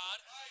authority of God.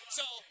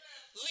 So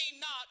lean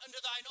not unto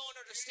thine own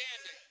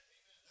understanding.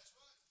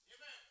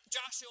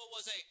 Joshua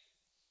was a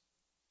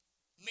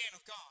man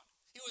of God.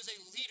 He was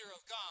a leader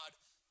of God.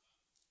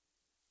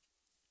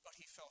 But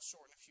he fell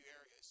short in a few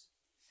areas.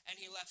 And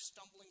he left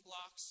stumbling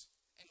blocks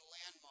and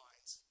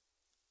landmines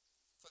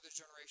for the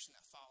generation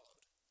that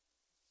followed.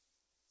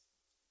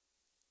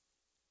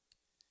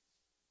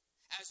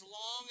 As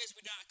long as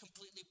we do not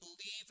completely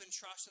believe and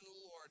trust in the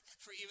Lord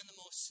for even the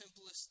most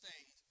simplest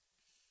thing,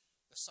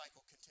 the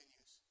cycle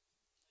continues.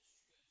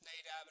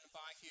 Nadab and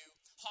Abihu,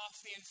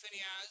 Hophni and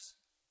Phinehas,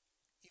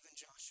 even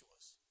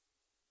Joshua's.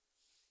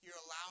 You're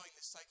allowing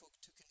the cycle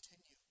to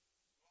continue.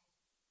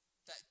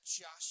 That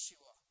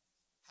Joshua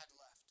had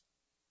left.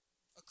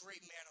 A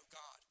great man of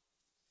God.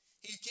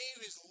 He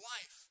gave his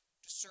life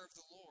to serve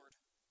the Lord.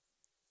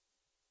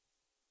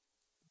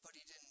 But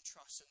he didn't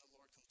trust in the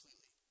Lord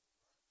completely.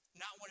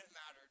 Not when it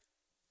mattered.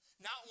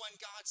 Not when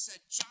God said,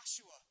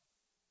 Joshua,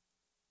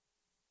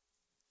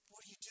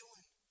 what are you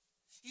doing?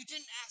 You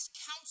didn't ask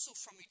counsel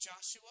from me,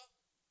 Joshua.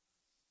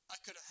 I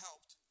could have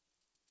helped.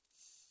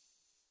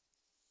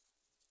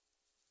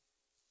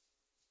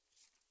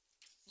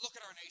 Look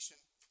at our nation.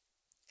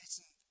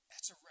 It's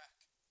a wreck.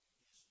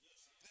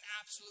 An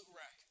absolute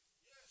wreck.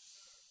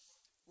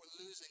 We're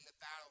losing the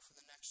battle for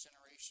the next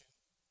generation.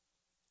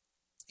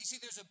 You see,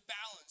 there's a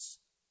balance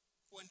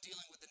when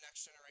dealing with the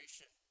next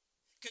generation.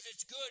 Because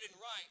it's good and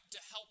right to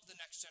help the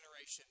next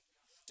generation,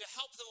 to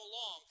help them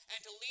along,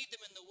 and to lead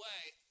them in the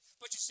way.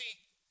 But you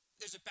see,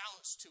 there's a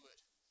balance to it.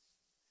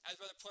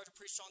 As Brother Porter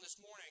preached on this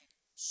morning,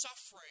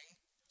 suffering,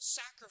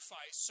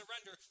 sacrifice,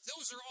 surrender,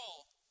 those are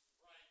all.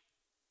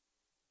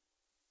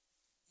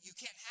 You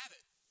can't have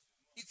it.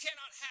 You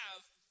cannot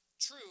have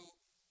true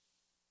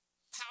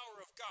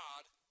power of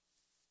God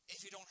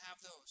if you don't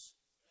have those.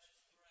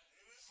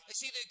 You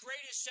see, the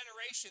greatest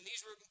generation,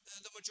 these were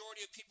the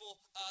majority of people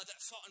that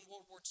fought in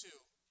World War II.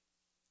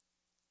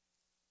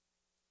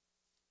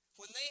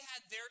 When they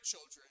had their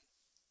children,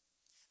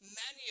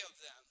 many of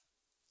them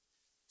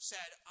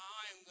said,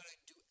 I am going to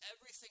do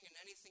everything and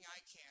anything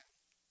I can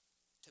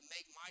to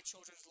make my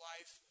children's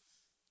life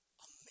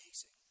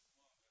amazing.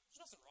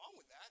 There's nothing wrong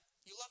with that.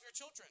 You love your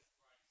children.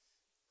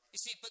 You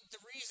see, but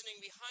the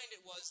reasoning behind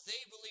it was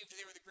they believed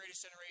they were the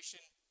greatest generation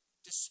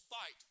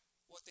despite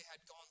what they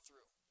had gone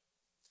through.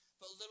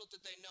 But little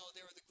did they know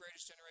they were the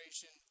greatest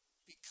generation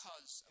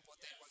because of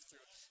what they went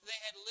through. They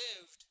had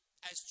lived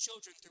as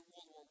children through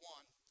World War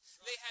I.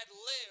 They had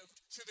lived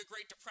through the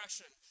Great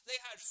Depression.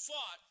 They had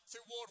fought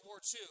through World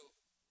War II.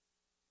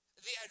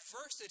 The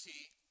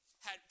adversity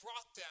had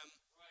brought them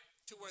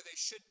to where they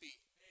should be.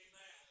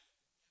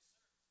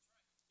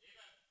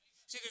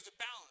 See, there's a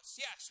balance.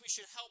 Yes, we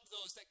should help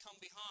those that come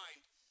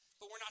behind,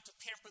 but we're not to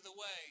pamper the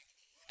way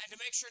and to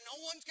make sure no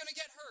one's going to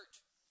get hurt.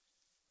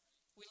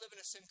 We live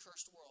in a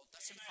sin-cursed world.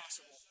 That's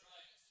impossible.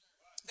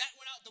 That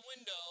went out the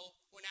window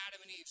when Adam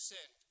and Eve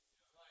sinned.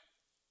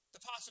 The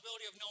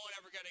possibility of no one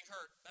ever getting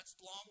hurt, that's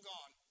long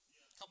gone.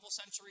 A couple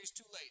centuries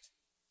too late.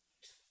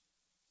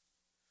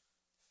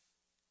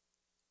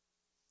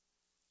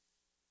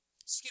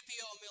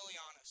 Scipio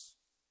Aemilianus.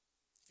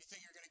 If you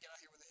think you're going to get out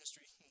here with a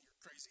history,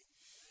 you're crazy.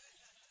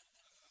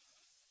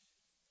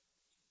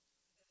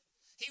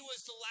 He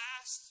was the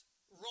last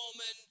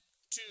Roman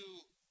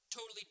to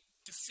totally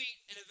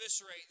defeat and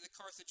eviscerate the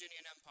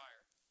Carthaginian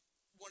Empire.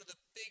 One of the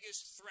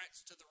biggest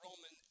threats to the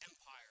Roman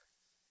Empire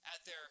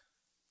at their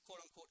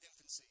quote-unquote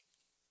infancy.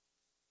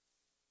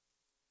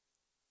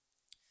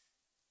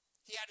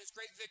 He had his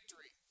great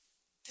victory.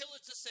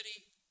 Pillaged the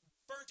city,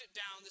 burnt it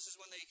down. This is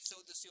when they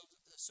sowed the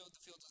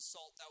fields of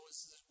salt. That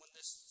was when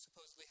this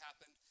supposedly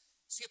happened.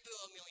 Scipio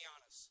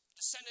Aemilianus,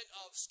 descendant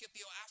of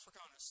Scipio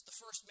Africanus, the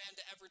first man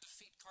to ever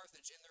defeat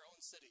Carthage in their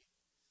own city.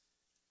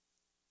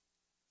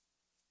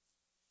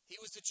 He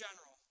was the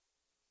general.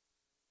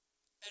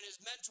 And his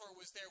mentor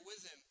was there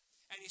with him.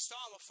 And he saw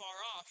him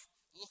afar off,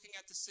 looking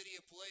at the city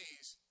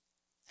ablaze.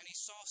 And he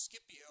saw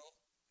Scipio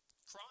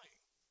crying.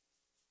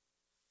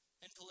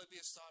 And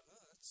Polybius thought,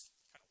 oh, that's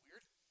kind of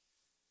weird.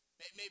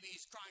 Maybe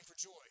he's crying for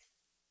joy.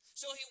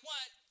 So he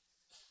went,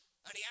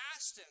 and he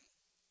asked him,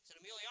 he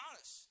said,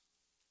 Aemilianus,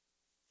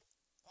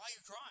 why are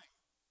you crying?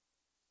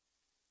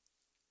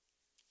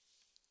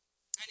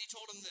 And he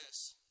told him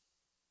this,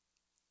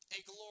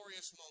 a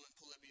glorious moment,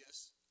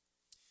 Polybius,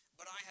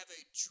 but I have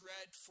a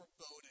dread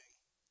foreboding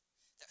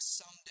that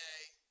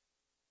someday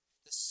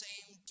the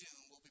same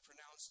doom will be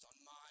pronounced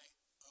on my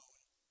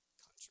own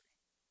country.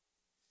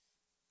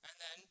 And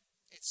then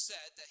it's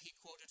said that he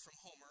quoted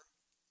from Homer,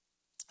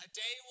 a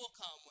day will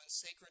come when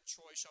sacred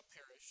Troy shall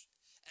perish,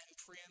 and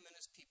Priam and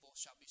his people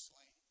shall be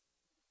slain.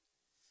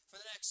 For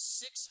the next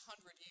 600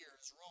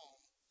 years,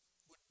 Rome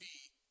would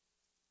be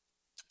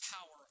the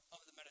power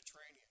of the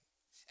Mediterranean.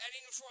 And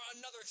even for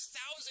another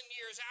 1,000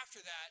 years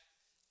after that,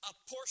 a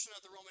portion of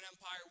the Roman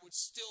Empire would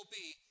still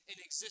be in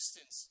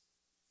existence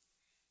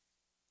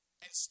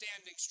and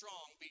standing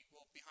strong,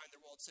 behind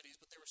their walled cities,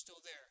 but they were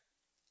still there.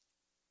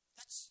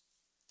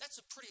 That's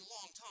a pretty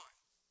long time.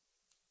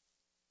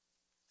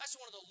 That's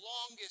one of the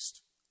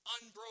longest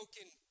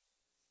unbroken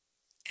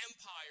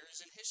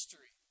empires in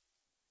history.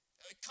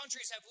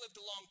 Countries have lived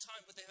a long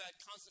time, but they've had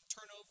constant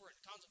turnover and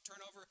constant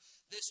turnover.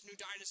 This new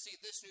dynasty,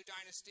 this new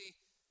dynasty.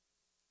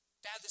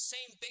 To have the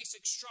same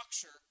basic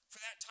structure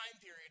for that time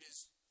period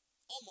is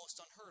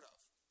almost unheard of.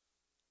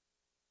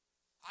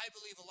 I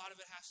believe a lot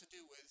of it has to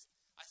do with,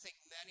 I think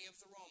many of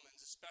the Romans,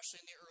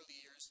 especially in the early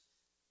years,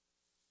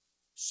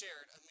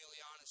 shared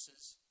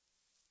Aemilianus's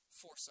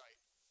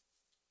foresight.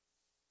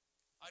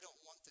 I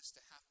don't want this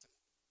to happen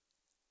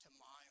to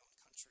my own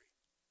country.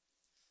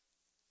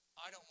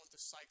 I don't want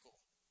the cycle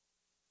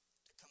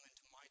to come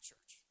into my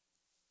church.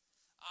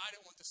 I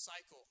don't want the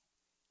cycle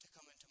to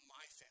come into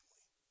my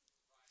family.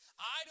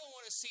 I don't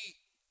want to see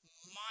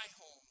my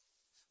home,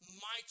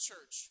 my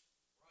church,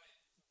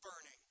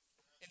 burning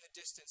in the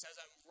distance as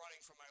I'm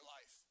running for my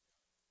life,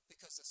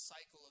 because the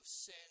cycle of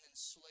sin and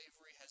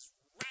slavery has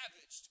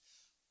ravaged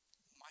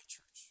my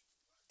church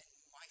and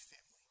my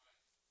family and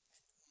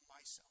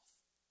myself.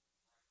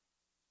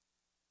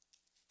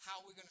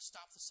 How are we going to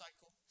stop the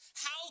cycle?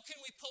 How can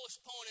we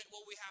postpone it?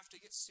 Well, we have to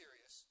get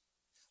serious.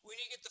 We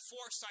need to get the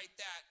foresight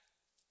that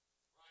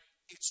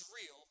it's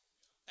real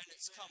and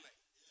it's coming.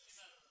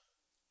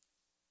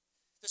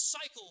 The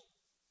cycle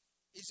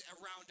is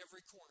around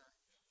every corner.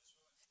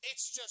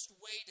 It's just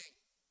waiting.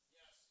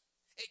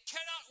 It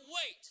cannot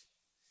wait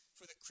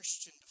for the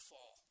Christian to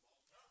fall.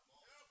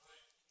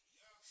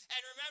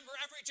 And remember,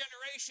 every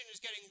generation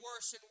is getting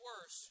worse and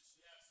worse.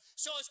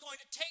 So it's going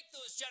to take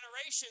those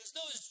generations,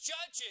 those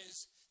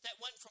judges that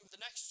went from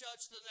the next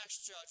judge to the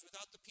next judge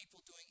without the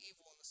people doing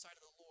evil in the sight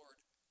of the Lord.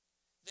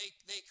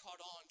 They caught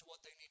on to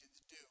what they needed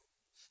to do.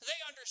 They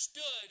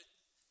understood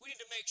we need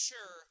to make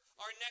sure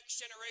our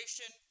next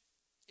generation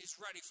is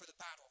ready for the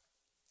battle,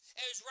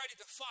 and is ready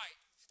to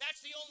fight. That's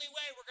the only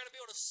way we're going to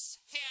be able to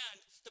hand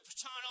the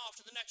baton off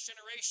to the next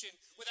generation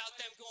without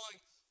them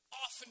going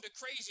off into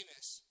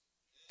craziness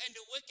and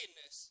to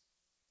wickedness.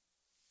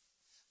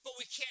 But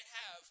we can't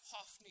have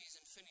Hophnis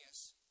and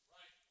Phinehas.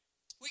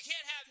 We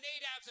can't have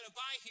Nadabs and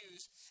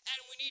Abihus,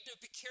 and we need to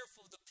be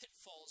careful of the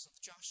pitfalls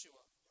of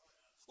Joshua.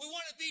 We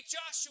want to beat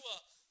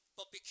Joshua,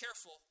 but be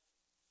careful.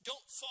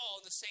 Don't fall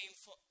in the same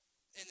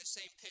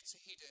pits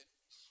that he did.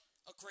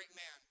 A great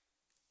man,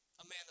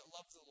 a man that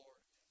loved the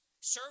Lord,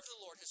 served the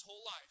Lord his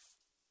whole life.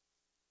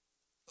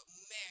 But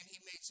man,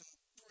 he made some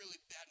really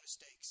bad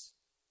mistakes.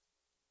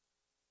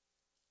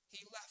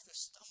 He left the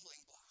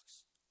stumbling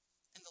blocks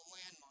and the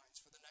landmines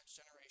for the next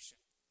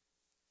generation.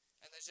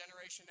 And the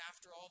generation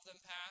after all of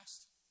them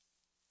passed,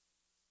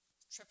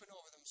 tripping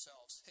over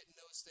themselves, hitting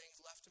those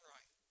things left and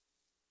right.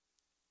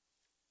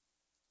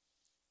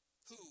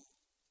 Who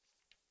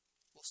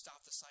will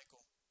stop the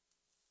cycle?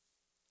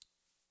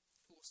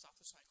 Who will stop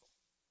the cycle?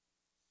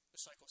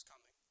 The cycle's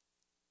coming.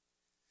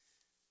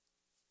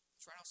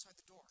 It's right outside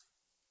the door.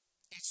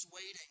 It's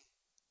waiting.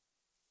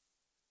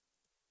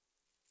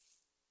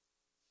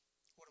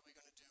 What are we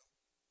going to do?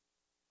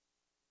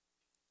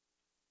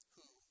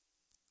 Who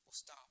will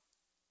stop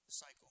the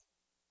cycle?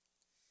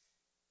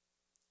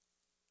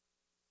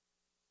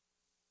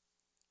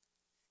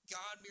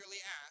 God merely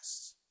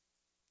asks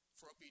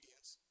for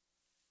obedience.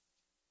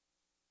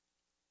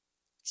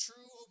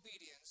 True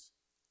obedience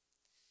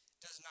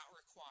does not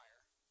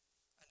require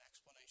an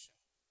explanation.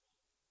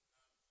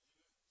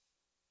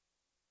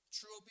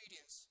 True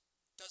obedience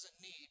doesn't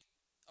need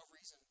a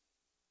reason.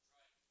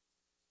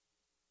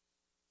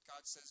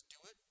 God says, do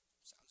it.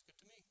 Sounds good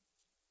to me.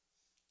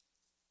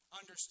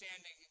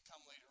 Understanding can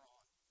come later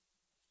on.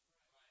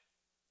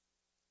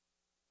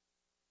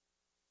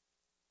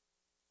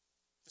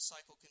 The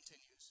cycle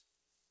continues.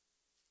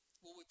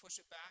 Will we push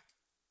it back?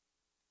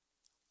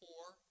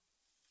 Or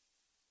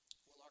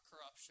will our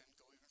corruption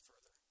go even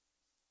further?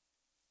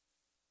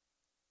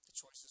 The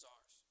choice is ours.